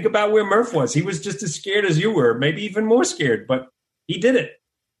Murph. Think about where Murph was. He was just as scared as you were, maybe even more scared, but he did it.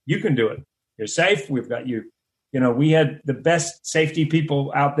 You can do it. You're safe. We've got you. We had the best safety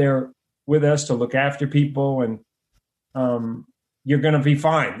people out there with us to look after people, and you're going to be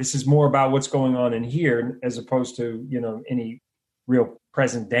fine. This is more about what's going on in here as opposed to, any real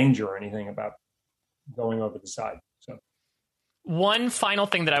present danger or anything about going over the side. So. One final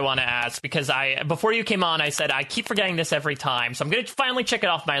thing that I want to ask, because before you came on, I said I keep forgetting this every time, so I'm going to finally check it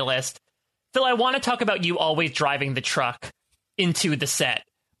off my list. Phil, I want to talk about you always driving the truck into the set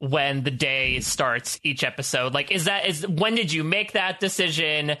when the day starts each episode. Like, when did you make that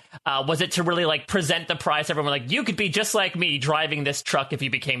decision? Was it to really like present the prize? Everyone like, you could be just like me driving this truck if you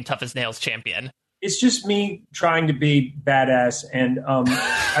became Tough as Nails champion. It's just me trying to be badass, and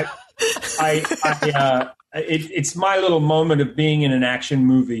it's my little moment of being in an action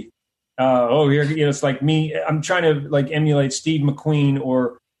movie. Here, it's like me. I'm trying to like emulate Steve McQueen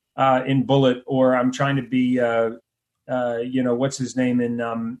or in Bullet, or I'm trying to be what's his name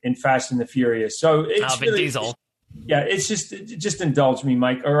in Fast and the Furious. So it's Vin Diesel. It's just indulge me,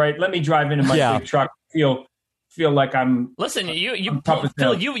 Mike. All right, let me drive into my big truck. Feel like I'm. Listen,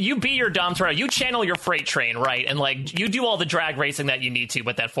 Phil, you be your Dom Toretto. You channel your freight train, right? And like you do all the drag racing that you need to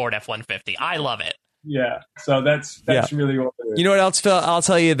with that Ford F-150. I love it. Yeah, so that's really what it is. You know what else, Phil? I'll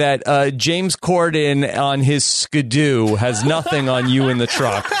tell you that James Corden on his Skidoo has nothing on you in the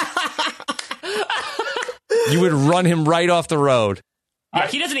truck. You would run him right off the road. Yeah,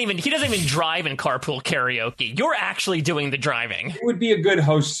 he doesn't even drive in carpool karaoke. You're actually doing the driving. It would be a good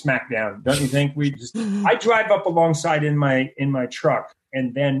host SmackDown, don't you think? I drive up alongside in my truck,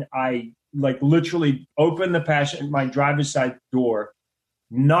 and then I like literally open my driver's side door,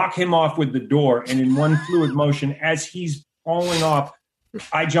 knock him off with the door, and in one fluid motion, as he's falling off,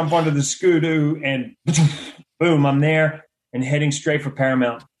 I jump onto the Skidoo and boom, I'm there and heading straight for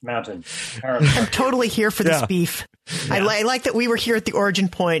Paramount Mountain. I'm totally here for this beef. Yeah. I like that we were here at the origin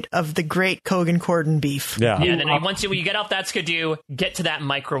point of the great Kogan-Corden beef. Yeah. And then once you get off that Skidoo, get to that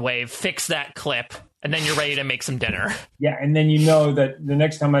microwave, fix that clip, and then you're ready to make some dinner. Yeah, and then you know that the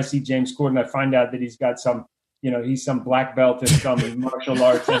next time I see James Corden, I find out that he's got some, he's some black belt in some martial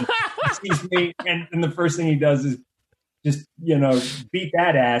arts, and he sees me, and the first thing he does is just, beat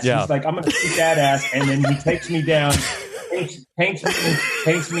that ass. Yeah. He's like, I'm going to beat that ass, and then he takes me down,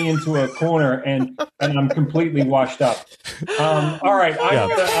 paints me into a corner, and I'm completely washed up. All right. I'm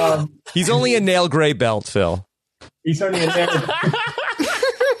gonna, he's only a nail gray belt, Phil. He's only a nail.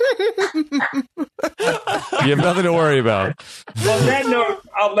 You have nothing to worry about. On that note,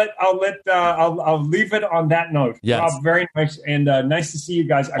 I'll leave it on that note. Yes. Rob, very nice, and nice to see you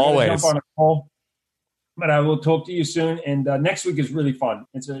guys. I'm always gonna jump on a call, but I will talk to you soon. And next week is really fun.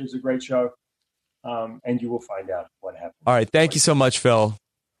 It's a great show. And you will find out what happened. All right. Thank you so much, Phil.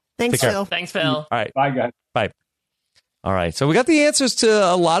 Thanks, Phil. Thanks, Phil. All right. Bye, guys. Bye. All right. So we got the answers to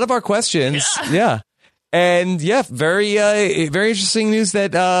a lot of our questions. Yeah. And very interesting news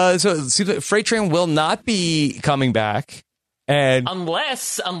that so it seems like Freight Train will not be coming back. And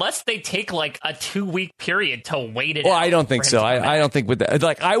unless they take like a 2-week period to wait it out. Well, I don't think so. I don't think with that.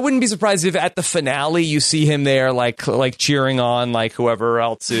 Like, I wouldn't be surprised if at the finale you see him there, like cheering on like whoever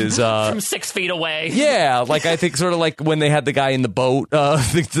else is from 6 feet away. Yeah, like I think sort of like when they had the guy in the boat,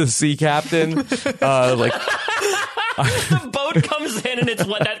 the sea captain, like. The boat comes in and it's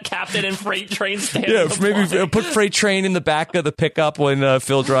what that captain and Freight Train stand. Yeah, maybe put Freight Train in the back of the pickup when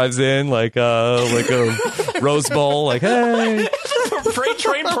Phil drives in, like a Rose Bowl, like hey, Freight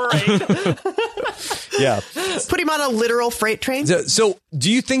Train parade. Yeah, put him on a literal freight train. So,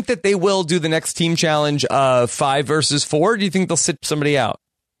 do you think that they will do the next team challenge 5 versus 4? Or do you think they'll sit somebody out?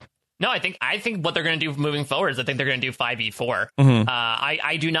 No, I think what they're going to do moving forward is I think they're going to do 5v4. Mm-hmm.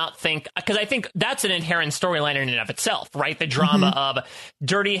 I do not think, because I think that's an inherent storyline in and of itself, right? The drama of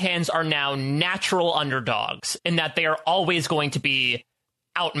Dirty Hands are now natural underdogs in that they are always going to be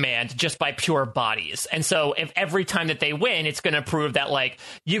outmanned just by pure bodies. And so if every time that they win, it's going to prove that like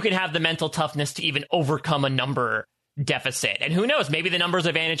you can have the mental toughness to even overcome a number deficit. And who knows, maybe the numbers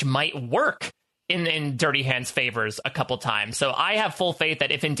advantage might work in Dirty Hands' favors a couple times. So I have full faith that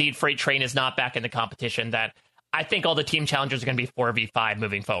if indeed Freight Train is not back in the competition, that I think all the team challengers are going to be 4v5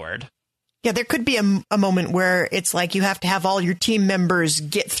 moving forward. Yeah, there could be a moment where it's like you have to have all your team members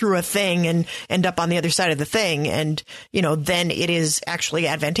get through a thing and end up on the other side of the thing. And, then it is actually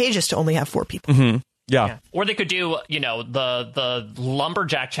advantageous to only have 4 people. Mm-hmm. Yeah. Or they could do, the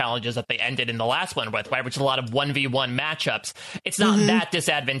lumberjack challenges that they ended in the last one with, right? Which is a lot of 1v1 matchups. It's not that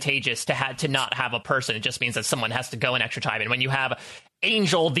disadvantageous to not have a person. It just means that someone has to go an extra time. And when you have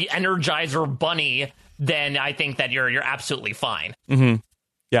Angel, the Energizer Bunny, then I think that you're absolutely fine. Mm-hmm.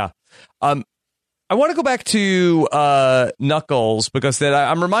 Yeah. I want to go back to Knuckles because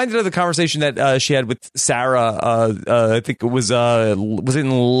I'm reminded of the conversation that she had with Sarah. I think it was in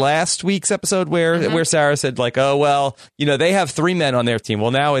last week's episode where Sarah said like, oh well, they have 3 men on their team.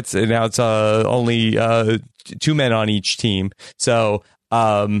 Well, now it's only 2 men on each team. So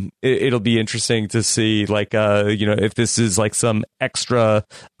it'll be interesting to see, like, if this is like some extra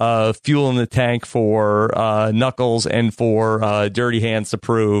fuel in the tank for Knuckles and for Dirty Hands to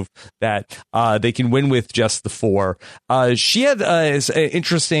prove that they can win with just the 4. She had an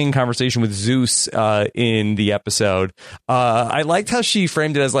interesting conversation with Zeus in the episode. I liked how she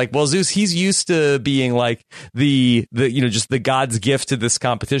framed it as like, well, Zeus, he's used to being like the just the god's gift to this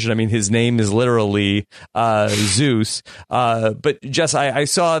competition. I mean, his name is literally Zeus. But Jess, I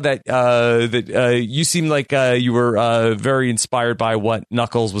saw that you seemed like you were very inspired by what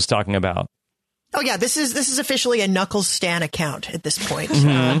Knuckles was talking about. Oh yeah, this is officially a Knuckles Stan account at this point.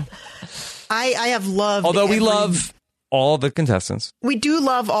 I have loved. Although we love all the contestants. We do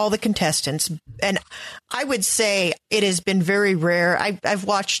love all the contestants, and I would say it has been very rare. I've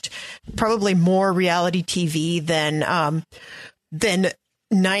watched probably more reality TV than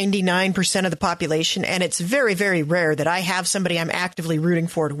 99% of the population, and it's very, very rare that I have somebody I'm actively rooting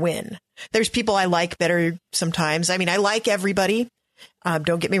for to win. There's people I like better sometimes. I mean, I like everybody.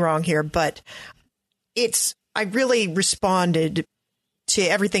 Don't get me wrong here, but I really responded to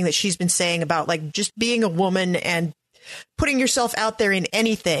everything that she's been saying about like just being a woman and putting yourself out there in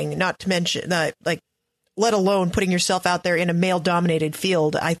anything, not to mention let alone putting yourself out there in a male dominated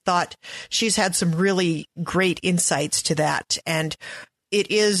field. I thought she's had some really great insights to that. And it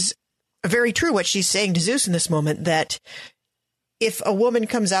is very true what she's saying to Zeus in this moment, that if a woman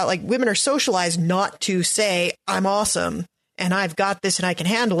comes out, like, women are socialized not to say, I'm awesome and I've got this and I can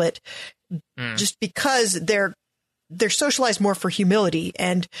handle it, just because they're socialized more for humility.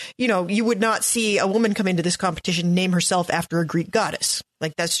 And, you would not see a woman come into this competition, name herself after a Greek goddess.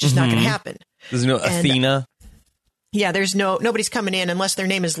 Like, that's just not going to happen. There's no Athena. Yeah, there's nobody's coming in unless their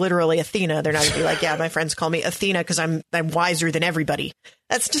name is literally Athena. They're not going to be like, yeah, my friends call me Athena because I'm wiser than everybody.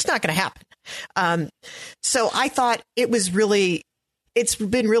 That's just not going to happen. So I thought it's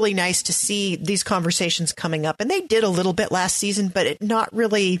been really nice to see these conversations coming up, and they did a little bit last season, but not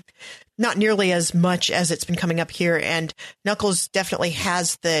nearly as much as it's been coming up here. And Knuckles definitely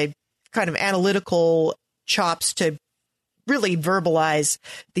has the kind of analytical chops to really verbalize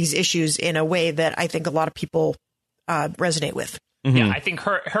these issues in a way that I think a lot of people resonate with. Yeah, I think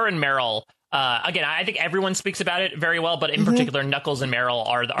her and Meryl, again, I think everyone speaks about it very well, but in particular, Knuckles and Meryl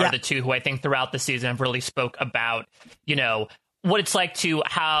are the two who I think throughout the season have really spoke about, what it's like to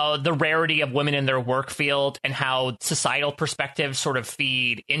how the rarity of women in their work field and how societal perspectives sort of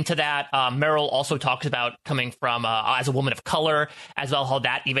feed into that. Meryl also talks about coming from as a woman of color as well, how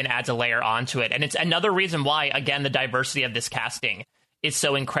that even adds a layer onto it. And it's another reason why, again, the diversity of this casting is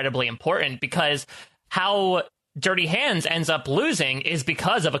so incredibly important, because how Dirty Hands ends up losing is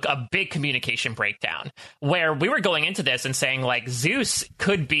because of a big communication breakdown, where we were going into this and saying, like, Zeus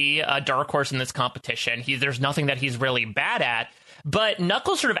could be a dark horse in this competition. There's nothing that he's really bad at. But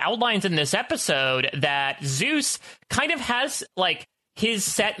Knuckles sort of outlines in this episode that Zeus kind of has, like, his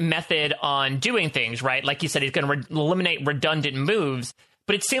set method on doing things, right? Like you said, he's going to eliminate redundant moves.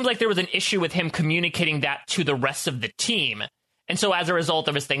 But it seems like there was an issue with him communicating that to the rest of the team. And so as a result,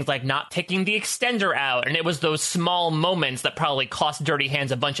 there was things like not taking the extender out. And it was those small moments that probably cost Dirty Hands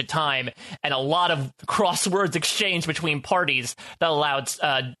a bunch of time and a lot of crosswords exchanged between parties that allowed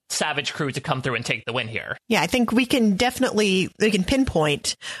Savage Crew to come through and take the win here. Yeah, I think we can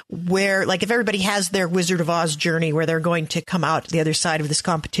pinpoint where, like, if everybody has their Wizard of Oz journey where they're going to come out the other side of this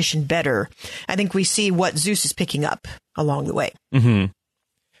competition better, I think we see what Zeus is picking up along the way.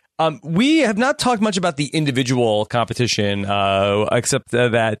 We have not talked much about the individual competition, except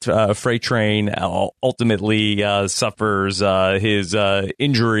that Freight Train ultimately suffers his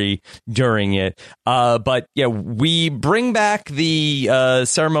injury during it. But yeah, we bring back the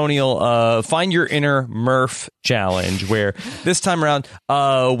ceremonial Find Your Inner Murph challenge, where this time around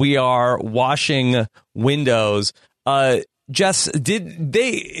we are washing windows. Jess,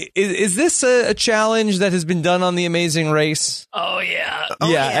 is this a challenge that has been done on The Amazing Race? Oh, yeah.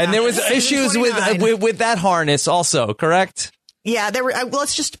 Yeah, and there was issues with that harness also, correct? Yeah, there were.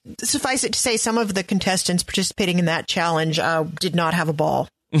 Let's just suffice it to say some of the contestants participating in that challenge did not have a ball.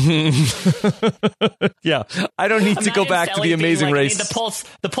 Yeah, I don't need to go back to The Amazing Race. We need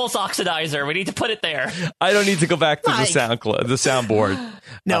the pulse oxidizer. We need to put it there. I don't need to go back to the soundboard.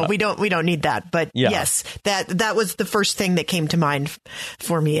 No, we don't need that. But yes, that was the first thing that came to mind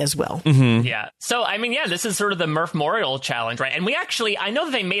for me as well. Yeah. So I mean, this is sort of the Murph Memorial Challenge, right? And I know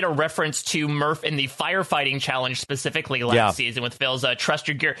that they made a reference to Murph in the firefighting challenge specifically last season with Phil's Trust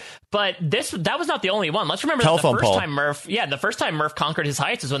Your Gear, but that was not the only one. Let's remember that the first time Murph conquered his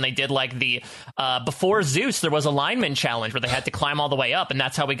heights is when they did like the before Zeus, there was a lineman challenge where they had to climb all the way up, and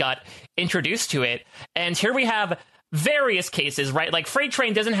that's how we got introduced to it. And here we have various cases, right? Like Freight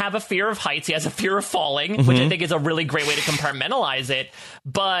Train doesn't have a fear of heights. He has a fear of falling, which I think is a really great way to compartmentalize it.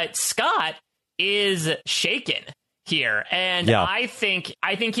 But Scott is shaken here. And I think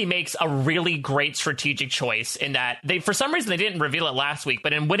he makes a really great strategic choice in that for some reason, they didn't reveal it last week,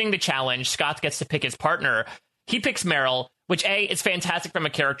 but in winning the challenge, Scott gets to pick his partner. He picks Meryl, which is fantastic from a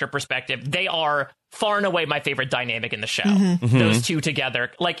character perspective. They are far and away my favorite dynamic in the show. Those two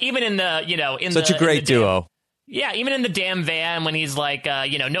together, like even in the, such a great duo. Yeah, even in the damn van when he's like,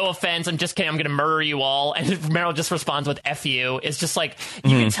 no offense, I'm just kidding, I'm going to murder you all. And Meryl just responds with F you. It's just like,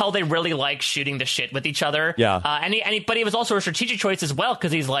 you can tell they really like shooting the shit with each other. Yeah. But he was also a strategic choice as well,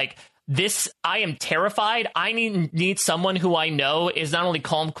 because he's like, I am terrified. I need someone who I know is not only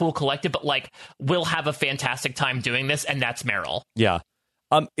calm, cool, collected, but like will have a fantastic time doing this. And that's Meryl. Yeah.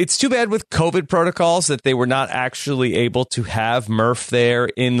 It's too bad with COVID protocols that they were not actually able to have Murph there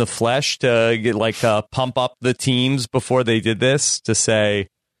in the flesh to get pump up the teams before they did this, to say,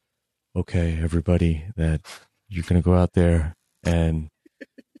 okay, everybody, that you're going to go out there and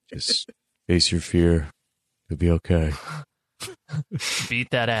just face your fear. It'll be okay. Beat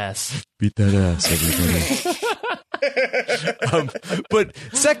that ass. Beat that ass, everybody. But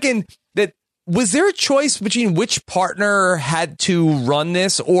second, was there a choice between which partner had to run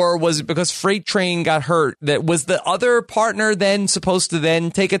this, or was it because Freight Train got hurt that was the other partner then supposed to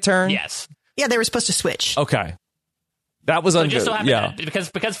then take a turn? Yes. Yeah, they were supposed to switch. Okay. That was just so happened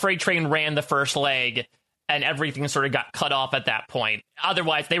that because Freight Train ran the first leg and everything sort of got cut off at that point.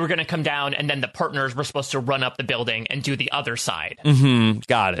 Otherwise, they were going to come down and then the partners were supposed to run up the building and do the other side.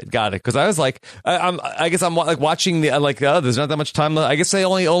 Got it. Because I was like, I guess I'm like watching there's not that much time. I guess they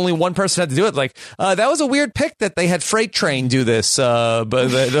only one person had to do it. Like, that was a weird pick that they had Freight Train do this. But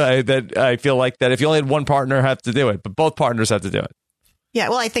that I feel like that if you only had one partner have to do it, but both partners have to do it. Yeah,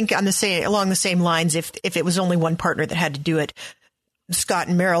 well, I think along the same lines, if it was only one partner that had to do it, Scott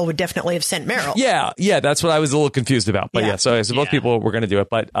and Meryl would definitely have sent Meryl. Yeah, that's what I was a little confused about. But so both people were going to do it.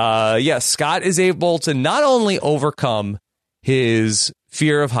 But Scott is able to not only overcome his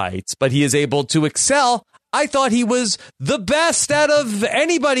fear of heights, but he is able to excel. I thought he was the best out of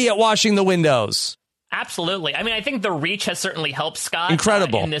anybody at washing the windows. Absolutely. I mean, I think the reach has certainly helped Scott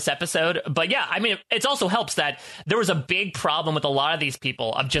Incredible. In this episode. But yeah, I mean, it also helps that there was a big problem with a lot of these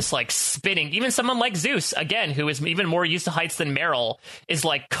people of just like spinning. Even someone like Zeus, again, who is even more used to heights than Meryl, is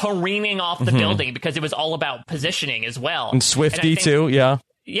like careening off the building because it was all about positioning as well. And Swifty too, yeah.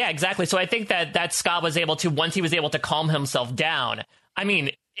 Yeah, exactly. So I think that Scott was able to, once he was able to calm himself down, I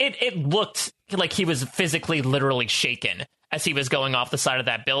mean, it looked like he was physically, literally shaken as he was going off the side of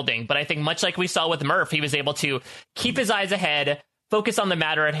that building. But I think much like we saw with Murph, he was able to keep his eyes ahead, focus on the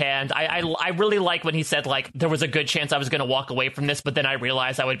matter at hand. I really like when he said, like, there was a good chance I was going to walk away from this, but then I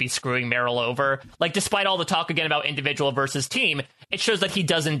realized I would be screwing Meryl over. Like, despite all the talk again about individual versus team, it shows that he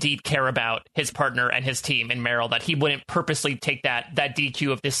does indeed care about his partner and his team in Meryl, that he wouldn't purposely take that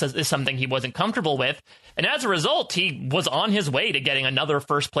DQ if this is something he wasn't comfortable with. And as a result, he was on his way to getting another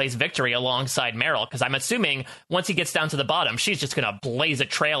first place victory alongside Meryl, because I'm assuming once he gets down to the bottom, she's just going to blaze a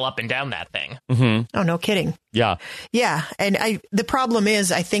trail up and down that thing. Oh, no kidding. Yeah. Yeah. And the problem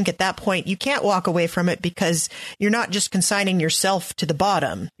is, I think at that point, you can't walk away from it because you're not just consigning yourself to the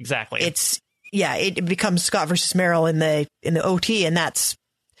bottom. Exactly. It becomes Scott versus Meryl in the OT, and that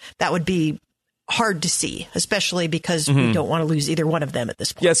would be hard to see, especially because we don't want to lose either one of them at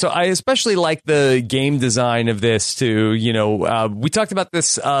this point. Yeah, so I especially like the game design of this too. We talked about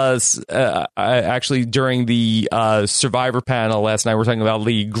this actually during the Survivor panel last night. We're talking about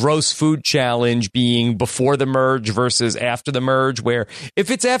the gross food challenge being before the merge versus after the merge, where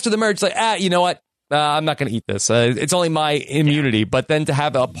if it's after the merge, it's like, you know what? I'm not going to eat this. It's only my immunity. Yeah. But then to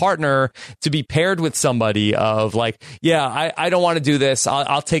have a partner to be paired with somebody of like, I don't want to do this.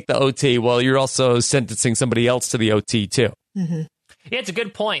 I'll take the OT. Well, you're also sentencing somebody else to the OT too. Mm-hmm. Yeah, it's a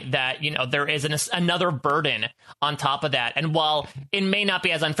good point that, there is another burden on top of that. And while it may not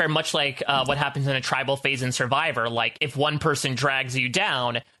be as unfair, much like what happens in a tribal phase in Survivor, like if one person drags you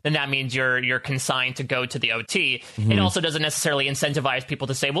down, then that means you're consigned to go to the OT. It also doesn't necessarily incentivize people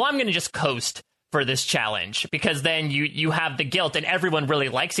to say, well, I'm going to just coast for this challenge, because then you have the guilt, and everyone really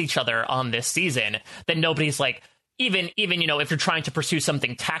likes each other on this season. Then nobody's like, even if you're trying to pursue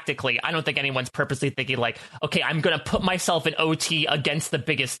something tactically, I don't think anyone's purposely thinking like, okay, I'm going to put myself in OT against the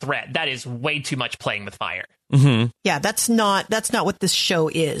biggest threat. That is way too much playing with fire. Yeah, that's not what this show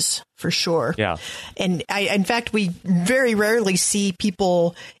is, for sure. Yeah. And in fact, we very rarely see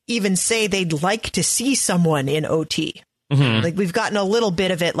people even say they'd like to see someone in OT. Like, we've gotten a little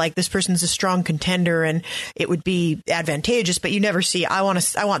bit of it, like this person's a strong contender and it would be advantageous, but you never see, I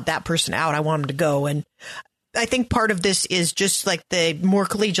want that person out. I want him to go. And I think part of this is just like the more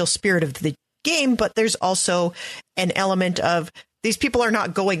collegial spirit of the game, but there's also an element of these people are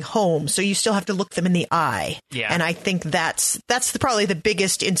not going home, so you still have to look them in the eye. Yeah. And I think that's probably the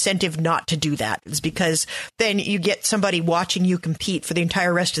biggest incentive not to do that, is because then you get somebody watching you compete for the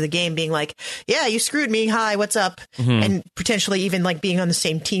entire rest of the game being like, yeah, you screwed me. Hi, what's up? And potentially even like being on the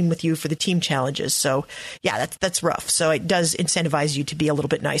same team with you for the team challenges. So yeah, that's rough. So it does incentivize you to be a little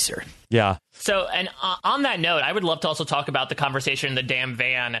bit nicer. Yeah. So, and on that note, I would love to also talk about the conversation in the damn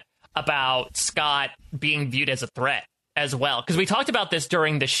van about Scott being viewed as a threat as well, because we talked about this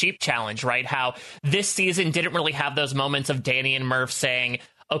during the Sheep Challenge, right? How this season didn't really have those moments of Danny and Murph saying,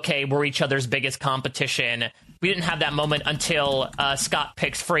 okay, we're each other's biggest competition. We didn't have that moment until Scott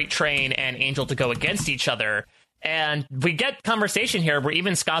picks Freight Train and Angel to go against each other. And we get conversation here where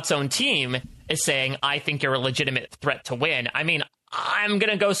even Scott's own team is saying, I think you're a legitimate threat to win. I mean, I'm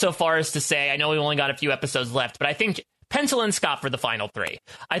going to go so far as to say, I know we've only got a few episodes left, but I think pencil in Scott for the final 3.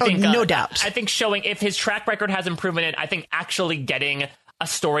 I think no doubt. I think showing, if his track record hasn't proven it, I think actually getting a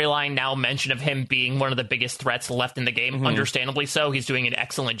storyline now mention of him being one of the biggest threats left in the game, understandably so. He's doing an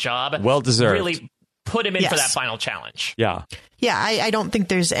excellent job. Well deserved. Really put him in for that final challenge. Yeah. Yeah, I don't think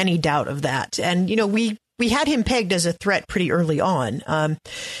there's any doubt of that. And, you know, we had him pegged as a threat pretty early on.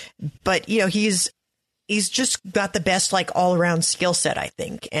 But, you know, he's just got the best, like, all-around skill set, I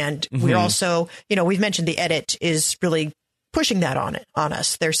think. And we're also, you know, we've mentioned the edit is really pushing that on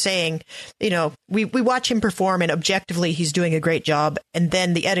us. They're saying, you know, we watch him perform and objectively he's doing a great job. And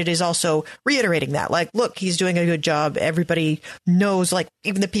then the edit is also reiterating that, like, look, he's doing a good job. Everybody knows, like,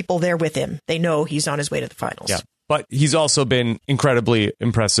 even the people there with him, they know he's on his way to the finals. Yeah. But he's also been incredibly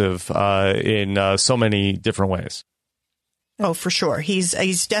impressive in so many different ways. Oh, for sure.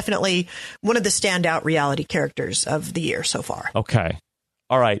 He's definitely one of the standout reality characters of the year so far. Okay.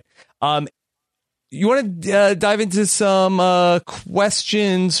 All right. You want to dive into some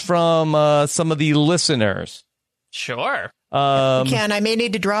questions from some of the listeners? Sure. I may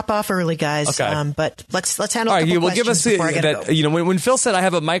need to drop off early, guys. Okay. But let's handle. All right, well, give us that. You know, when Phil said I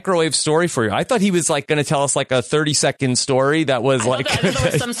have a microwave story for you, I thought he was like going to tell us like a 30-second story that was I thought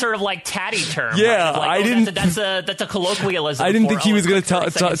that was some sort of like tatty term. Yeah, right? Like, I didn't. That's a colloquialism. I didn't think he was going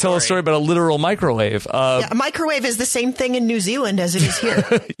to tell a story about a literal microwave. A microwave is the same thing in New Zealand as it is here.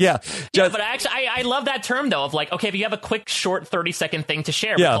 Yeah, but I love that term though. Of like, okay, if you have a quick, short 30-second thing to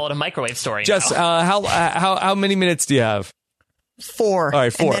share, we call it a microwave story. Jess, how many minutes do you have? 4. All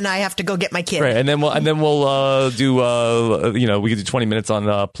right, 4. And then I have to go get my kid. Right, and then we'll do you know, we could do 20 minutes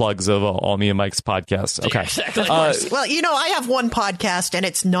on plugs of all me and Mike's podcast. Okay. Yeah, exactly. Well, you know, I have one podcast and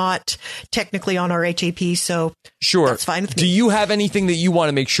it's not technically on our HAP, so sure, that's fine with me. Do you have anything that you want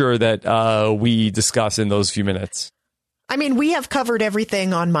to make sure that we discuss in those few minutes? I mean, we have covered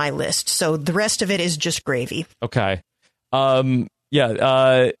everything on my list, so the rest of it is just gravy. Okay.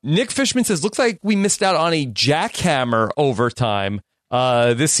 Yeah, Nick Fishman says, looks like we missed out on a jackhammer overtime.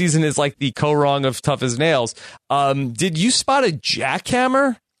 This season is like the Ko-Rong of Tough as Nails. Did you spot a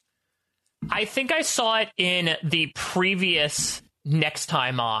jackhammer? I think I saw it in the previous Next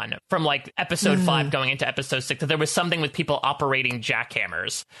Time On, from like episode 5 going into episode 6, that there was something with people operating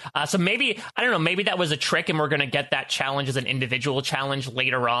jackhammers. So maybe, I don't know, maybe that was a trick and we're going to get that challenge as an individual challenge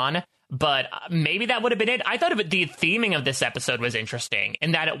later on. But maybe that would have been it. I thought the theming of this episode was interesting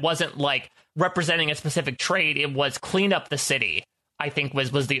in that it wasn't like representing a specific trade. It was clean up the city, I think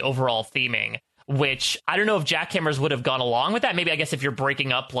was the overall theming, which I don't know if jackhammers would have gone along with that. Maybe I guess if you're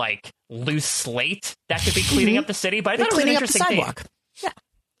breaking up like loose slate, that could be cleaning up the city. But I thought it was an interesting sidewalk. Theme.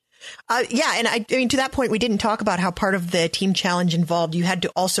 Yeah. And I mean, to that point, we didn't talk about how part of the team challenge involved you had to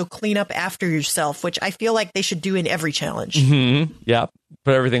also clean up after yourself, which I feel like they should do in every challenge. Mm-hmm. Yeah.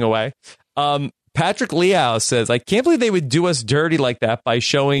 Put everything away. Patrick Leow says, I can't believe they would do us dirty like that by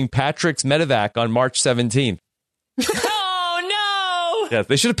showing Patrick's medevac on March 17th. Oh, no! Yeah,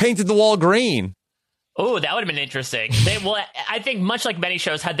 they should have painted the wall green. Oh, that would have been interesting. I think much like many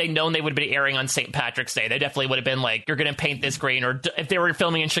shows, had they known they would be airing on St. Patrick's Day, they definitely would have been like, you're going to paint this green. Or if they were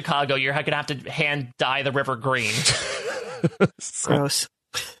filming in Chicago, you're going to have to hand dye the river green. Gross.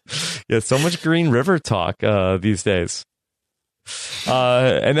 Yeah, so much Green River talk these days.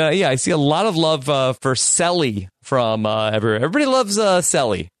 I see a lot of love for Selly from everybody loves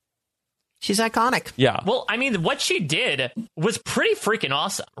Selly. She's iconic. Yeah. Well, I mean, what she did was pretty freaking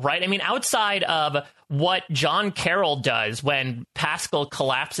awesome, right? I mean, outside of what John Carroll does when Pascal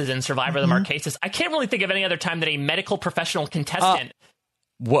collapses in Survivor the Marquesas, I can't really think of any other time that a medical professional contestant.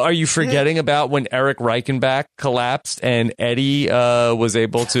 What are you forgetting about when Eric Reichenbach collapsed and Eddie was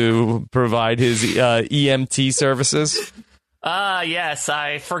able to provide his EMT services? Yes,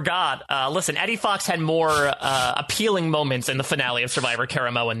 I forgot. Listen, Eddie Fox had more appealing moments in the finale of Survivor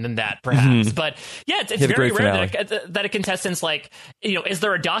Karamoan than that, perhaps. Mhm. But yeah, it's He had a very great rare finale. that a contestant's like, is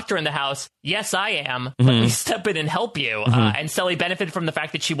there a doctor in the house? Yes, I am. Let me step in and help you. And Selly benefited from the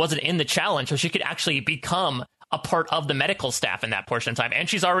fact that she wasn't in the challenge, so she could actually become a part of the medical staff in that portion of time. And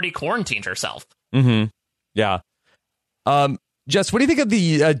she's already quarantined herself. Mm-hmm. Yeah. Jess, what do you think of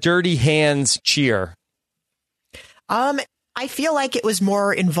the Dirty Hands cheer? I feel like it was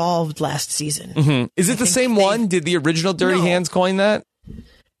more involved last season. Mm-hmm. Is it the same one? Did the original Dirty No. Hands coin that?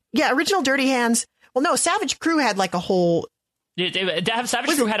 Yeah, original Dirty Hands. Well, no, Savage Crew had like a whole.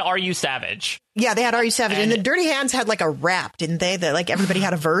 Savage Crew had Are You Savage? Yeah, they had Are You Savage, and the Dirty Hands had like a rap, didn't they? That like everybody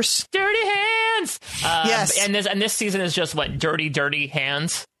had a verse. Dirty Hands. Yes, and this season is just what Dirty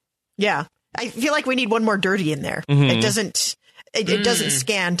Hands. Yeah, I feel like we need one more dirty in there. Mhm. It doesn't. It doesn't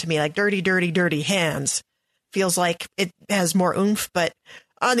scan to me like dirty hands. Feels like it has more oomph, but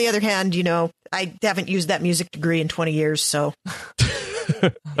on the other hand, I haven't used that music degree in 20 years, so.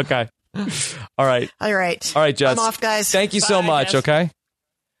 Okay. All right. All right. All right, Jess. I'm off, guys. Thank you so Bye, much. Jess. Okay.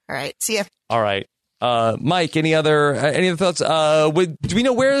 All right. See ya. All right. Mike, any other thoughts? Do we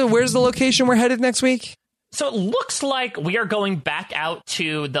know where's the location we're headed next week? So it looks like we are going back out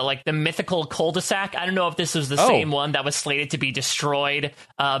to the mythical cul-de-sac. I don't know if this was the same one that was slated to be destroyed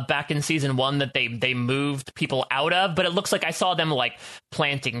back in season 1 that they moved people out of, but it looks like I saw them like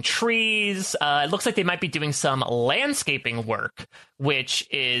planting trees. It looks like they might be doing some landscaping work, which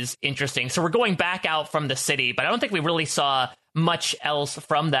is interesting. So we're going back out from the city, but I don't think we really saw much else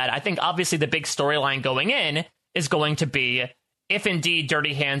from that. I think obviously the big storyline going in is going to be, if indeed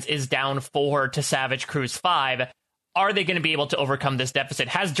Dirty Hands is down 4 to Savage Crew's 5, are they going to be able to overcome this deficit?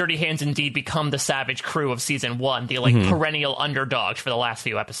 Has Dirty Hands indeed become the Savage Crew of season 1, the perennial underdogs for the last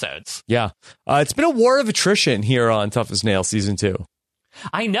few episodes? Yeah. It's been a war of attrition here on Tough as Nails season 2.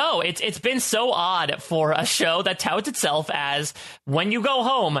 I know. It's been so odd for a show that touts itself as, when you go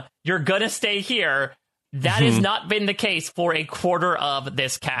home, you're going to stay here. That has not been the case for a quarter of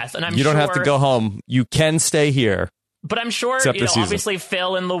this cast. And You don't have to go home. You can stay here. But I'm sure, obviously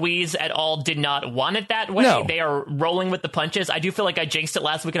Phil and Louise et al. Did not want it that way. No. They are rolling with the punches. I do feel like I jinxed it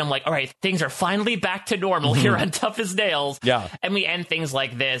last week, and I'm like, all right, things are finally back to normal here on Tough as Nails. Yeah. And we end things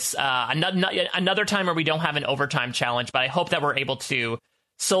like this. Another time where we don't have an overtime challenge, but I hope that we're able to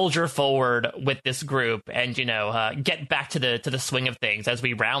soldier forward with this group and, get back to the swing of things as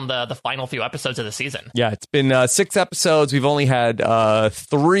we round the final few episodes of the season. Yeah, it's been 6 episodes. We've only had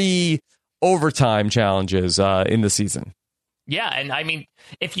 3 overtime challenges in the season. Yeah, and I mean,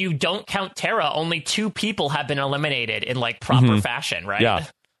 if you don't count Tara, only 2 people have been eliminated in like proper fashion, right? Yeah.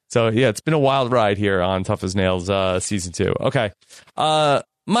 So yeah, it's been a wild ride here on Tough as Nails season 2. Okay.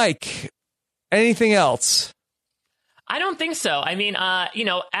 Mike, anything else? I don't think so. I mean,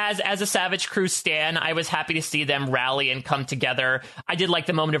 as a Savage Crew stan, I was happy to see them rally and come together. I did like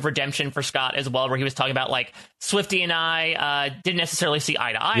the moment of redemption for Scott as well, where he was talking about like Swifty and I didn't necessarily see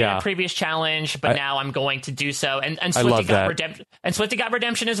eye to eye in a previous challenge, but now I'm going to do so. And Swifty got redemption. And Swifty got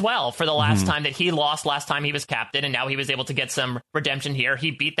redemption as well for the last time that he lost last time he was captain, and now he was able to get some redemption here.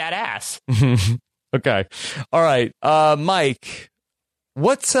 He beat that ass. Okay. All right. Mike,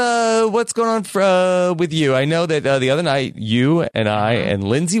 what's going on with you? I know that the other night you and I and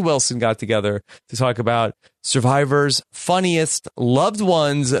Lindsay Wilson got together to talk about Survivor's funniest loved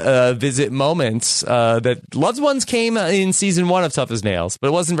ones visit moments. That loved ones came in season 1 of Tough as Nails, but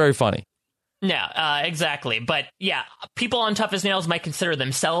it wasn't very funny. Yeah, exactly. But yeah, people on Tough as Nails might consider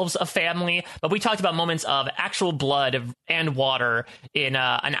themselves a family, but we talked about moments of actual blood and water in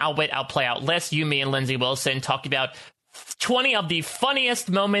an Outwit, Outplay, Out list. You, me, and Lindsay Wilson talked about 20 of the funniest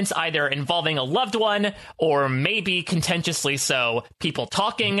moments, either involving a loved one or maybe contentiously so, people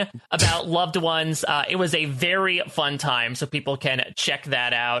talking about loved ones. It was a very fun time, so people can check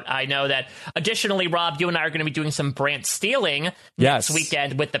that out. I know that additionally, Rob, you and I are going to be doing some Brant stealing next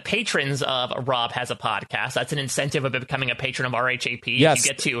weekend with the patrons of Rob Has a Podcast. That's an incentive of becoming a patron of RHAP. Yes.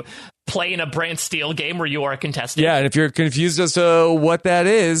 You get to play in a Brant Steele game where you are a contestant. Yeah, and if you're confused as to what that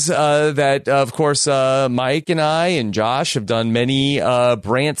is, that, of course, Mike and I and Josh have done many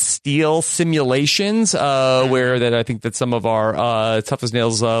Brant Steele simulations where that I think that some of our Tough as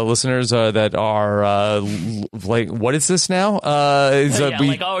Nails listeners that are like, what is this now? You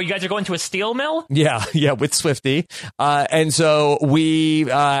guys are going to a steel mill? Yeah, with Swifty. And so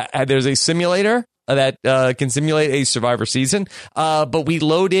there's a simulator that can simulate a Survivor season. But we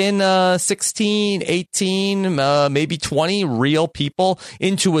load in 16, 18, maybe 20 real people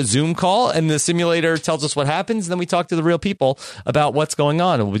into a Zoom call, and the simulator tells us what happens, and then we talk to the real people about what's going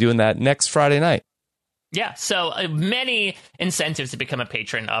on. And we'll be doing that next Friday night. Yeah, so many incentives to become a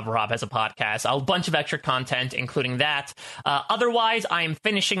patron of Rob Has a Podcast. A bunch of extra content, including that. Otherwise, I am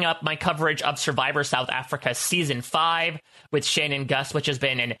finishing up my coverage of Survivor South Africa Season 5 with Shannon Gus, which has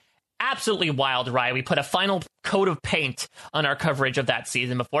been an absolutely wild ride. We put a final coat of paint on our coverage of that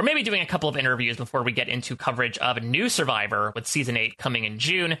season before maybe doing a couple of interviews before we get into coverage of a new Survivor with Season 8 coming in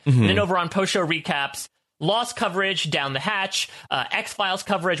June. And then over on post-show recaps, Lost coverage, Down the Hatch, X-Files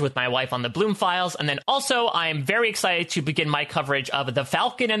coverage with my wife on the Bloom Files, and then also I'm very excited to begin my coverage of The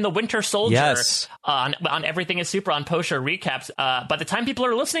Falcon and the Winter Soldier on Everything is Super on post-show recaps. By the time people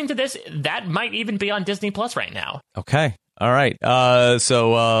are listening to this, that might even be on Disney Plus right now. Okay. All right.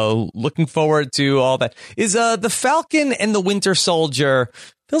 So looking forward to all that. Is The Falcon and the Winter Soldier,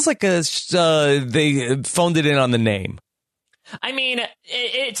 feels like they phoned it in on the name. I mean,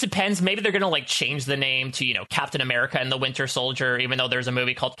 it depends. Maybe they're going to like change the name to, Captain America and the Winter Soldier, even though there's a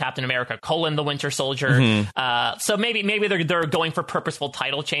movie called Captain America: the Winter Soldier. So maybe they're going for purposeful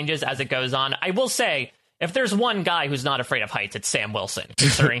title changes as it goes on. I will say, if there's one guy who's not afraid of heights, it's Sam Wilson,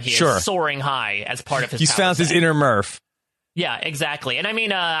 considering he is soaring high as part of his He's found his inner Murph. Yeah, exactly. And I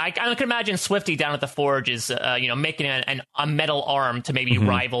mean, I can imagine Swifty down at the Forge is, making a metal arm to maybe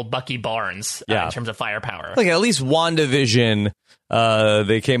rival Bucky Barnes in terms of firepower. Like at least WandaVision,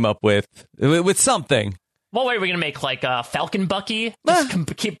 they came up with something. What way are we going to make like Falcon Bucky?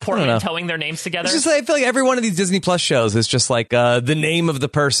 Just keep portmanteauing their names together? It's just I feel like every one of these Disney Plus shows is just like the name of the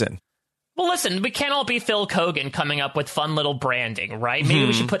person. Well, listen, we can't all be Phil Kogan coming up with fun little branding, right? Maybe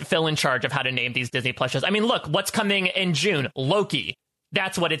we should put Phil in charge of how to name these Disney Plus shows. I mean, look, what's coming in June? Loki.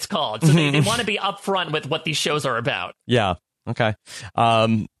 That's what it's called. So they want to be upfront with what these shows are about. Yeah. Okay.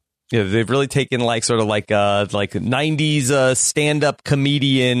 They've really taken like 90s stand-up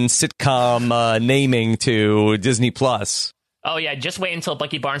comedian sitcom naming to Disney Plus. Oh, yeah. Just wait until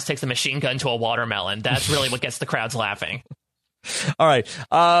Bucky Barnes takes a machine gun to a watermelon. That's really what gets the crowds laughing. All right.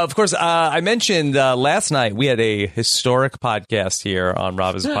 Of course, I mentioned last night we had a historic podcast here on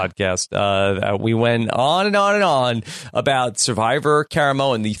Rob's podcast. We went on and on and on about Survivor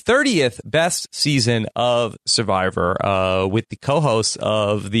Caramoan and the 30th best season of Survivor with the co-hosts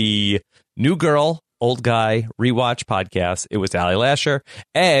of the New Girl, Old Guy Rewatch podcast. It was Ali Lasher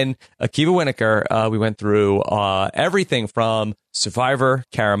and Akiva Winokur. We went through everything from Survivor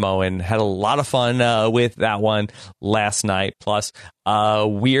Caramoan. Had a lot of fun with that one last night. Plus,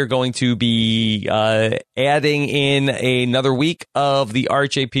 we are going to be adding in another week of the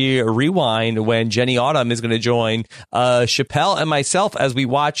RHAP Rewind when Jenny Autumn is going to join Chappelle and myself as we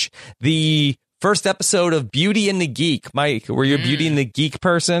watch the first episode of Beauty and the Geek. Mike, were you a Beauty and the Geek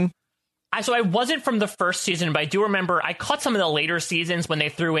person? So I wasn't from the first season, but I do remember I caught some of the later seasons when they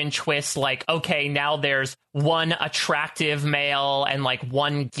threw in twists like, okay, now there's one attractive male and like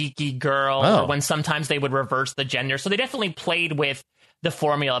one geeky girl, or when sometimes they would reverse the gender. So they definitely played with the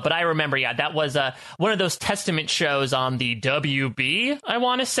formula. But I remember, that was one of those testament shows on the WB, I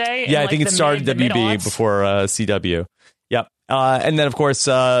want to say. Yeah, I think it started WB before CW. Yep. And then, of course,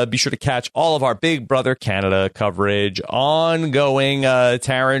 be sure to catch all of our Big Brother Canada coverage ongoing.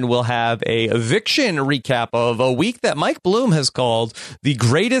 Taryn will have a eviction recap of a week that Mike Bloom has called the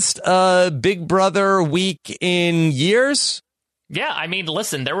greatest Big Brother week in years. Yeah, I mean,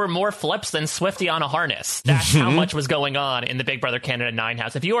 listen, there were more flips than Swifty on a harness. That's how much was going on in the Big Brother Canada 9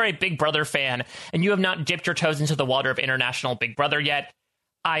 house. If you are a Big Brother fan and you have not dipped your toes into the water of International Big Brother yet,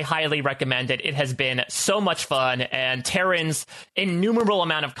 I highly recommend it. It has been so much fun, and Taryn's innumerable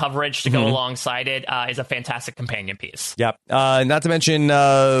amount of coverage to go alongside it is a fantastic companion piece. Yep. Not to mention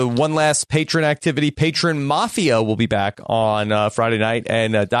one last patron activity. Patron Mafia will be back on Friday night,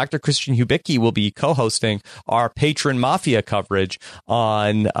 and Dr. Christian Hubicki will be co-hosting our Patron Mafia coverage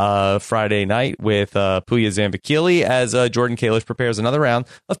on Friday night with Puya Zambakili as Jordan Kalish prepares another round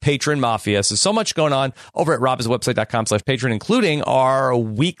of Patron Mafia. So much going on over at robhasawebsite.com/patron, including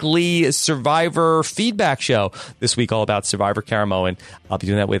our weekly Survivor feedback show this week, all about Survivor Caramoan. I'll be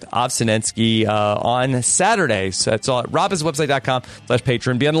doing that with Ovsinensky on Saturday. So that's all at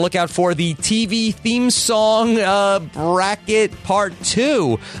robhasawebsite.com/patron. Be on the lookout for the TV theme song bracket part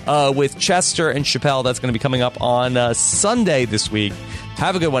 2 with Chester and Chappelle. That's going to be coming up on Sunday this week.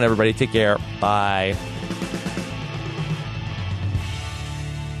 Have a good one, everybody. Take care. Bye.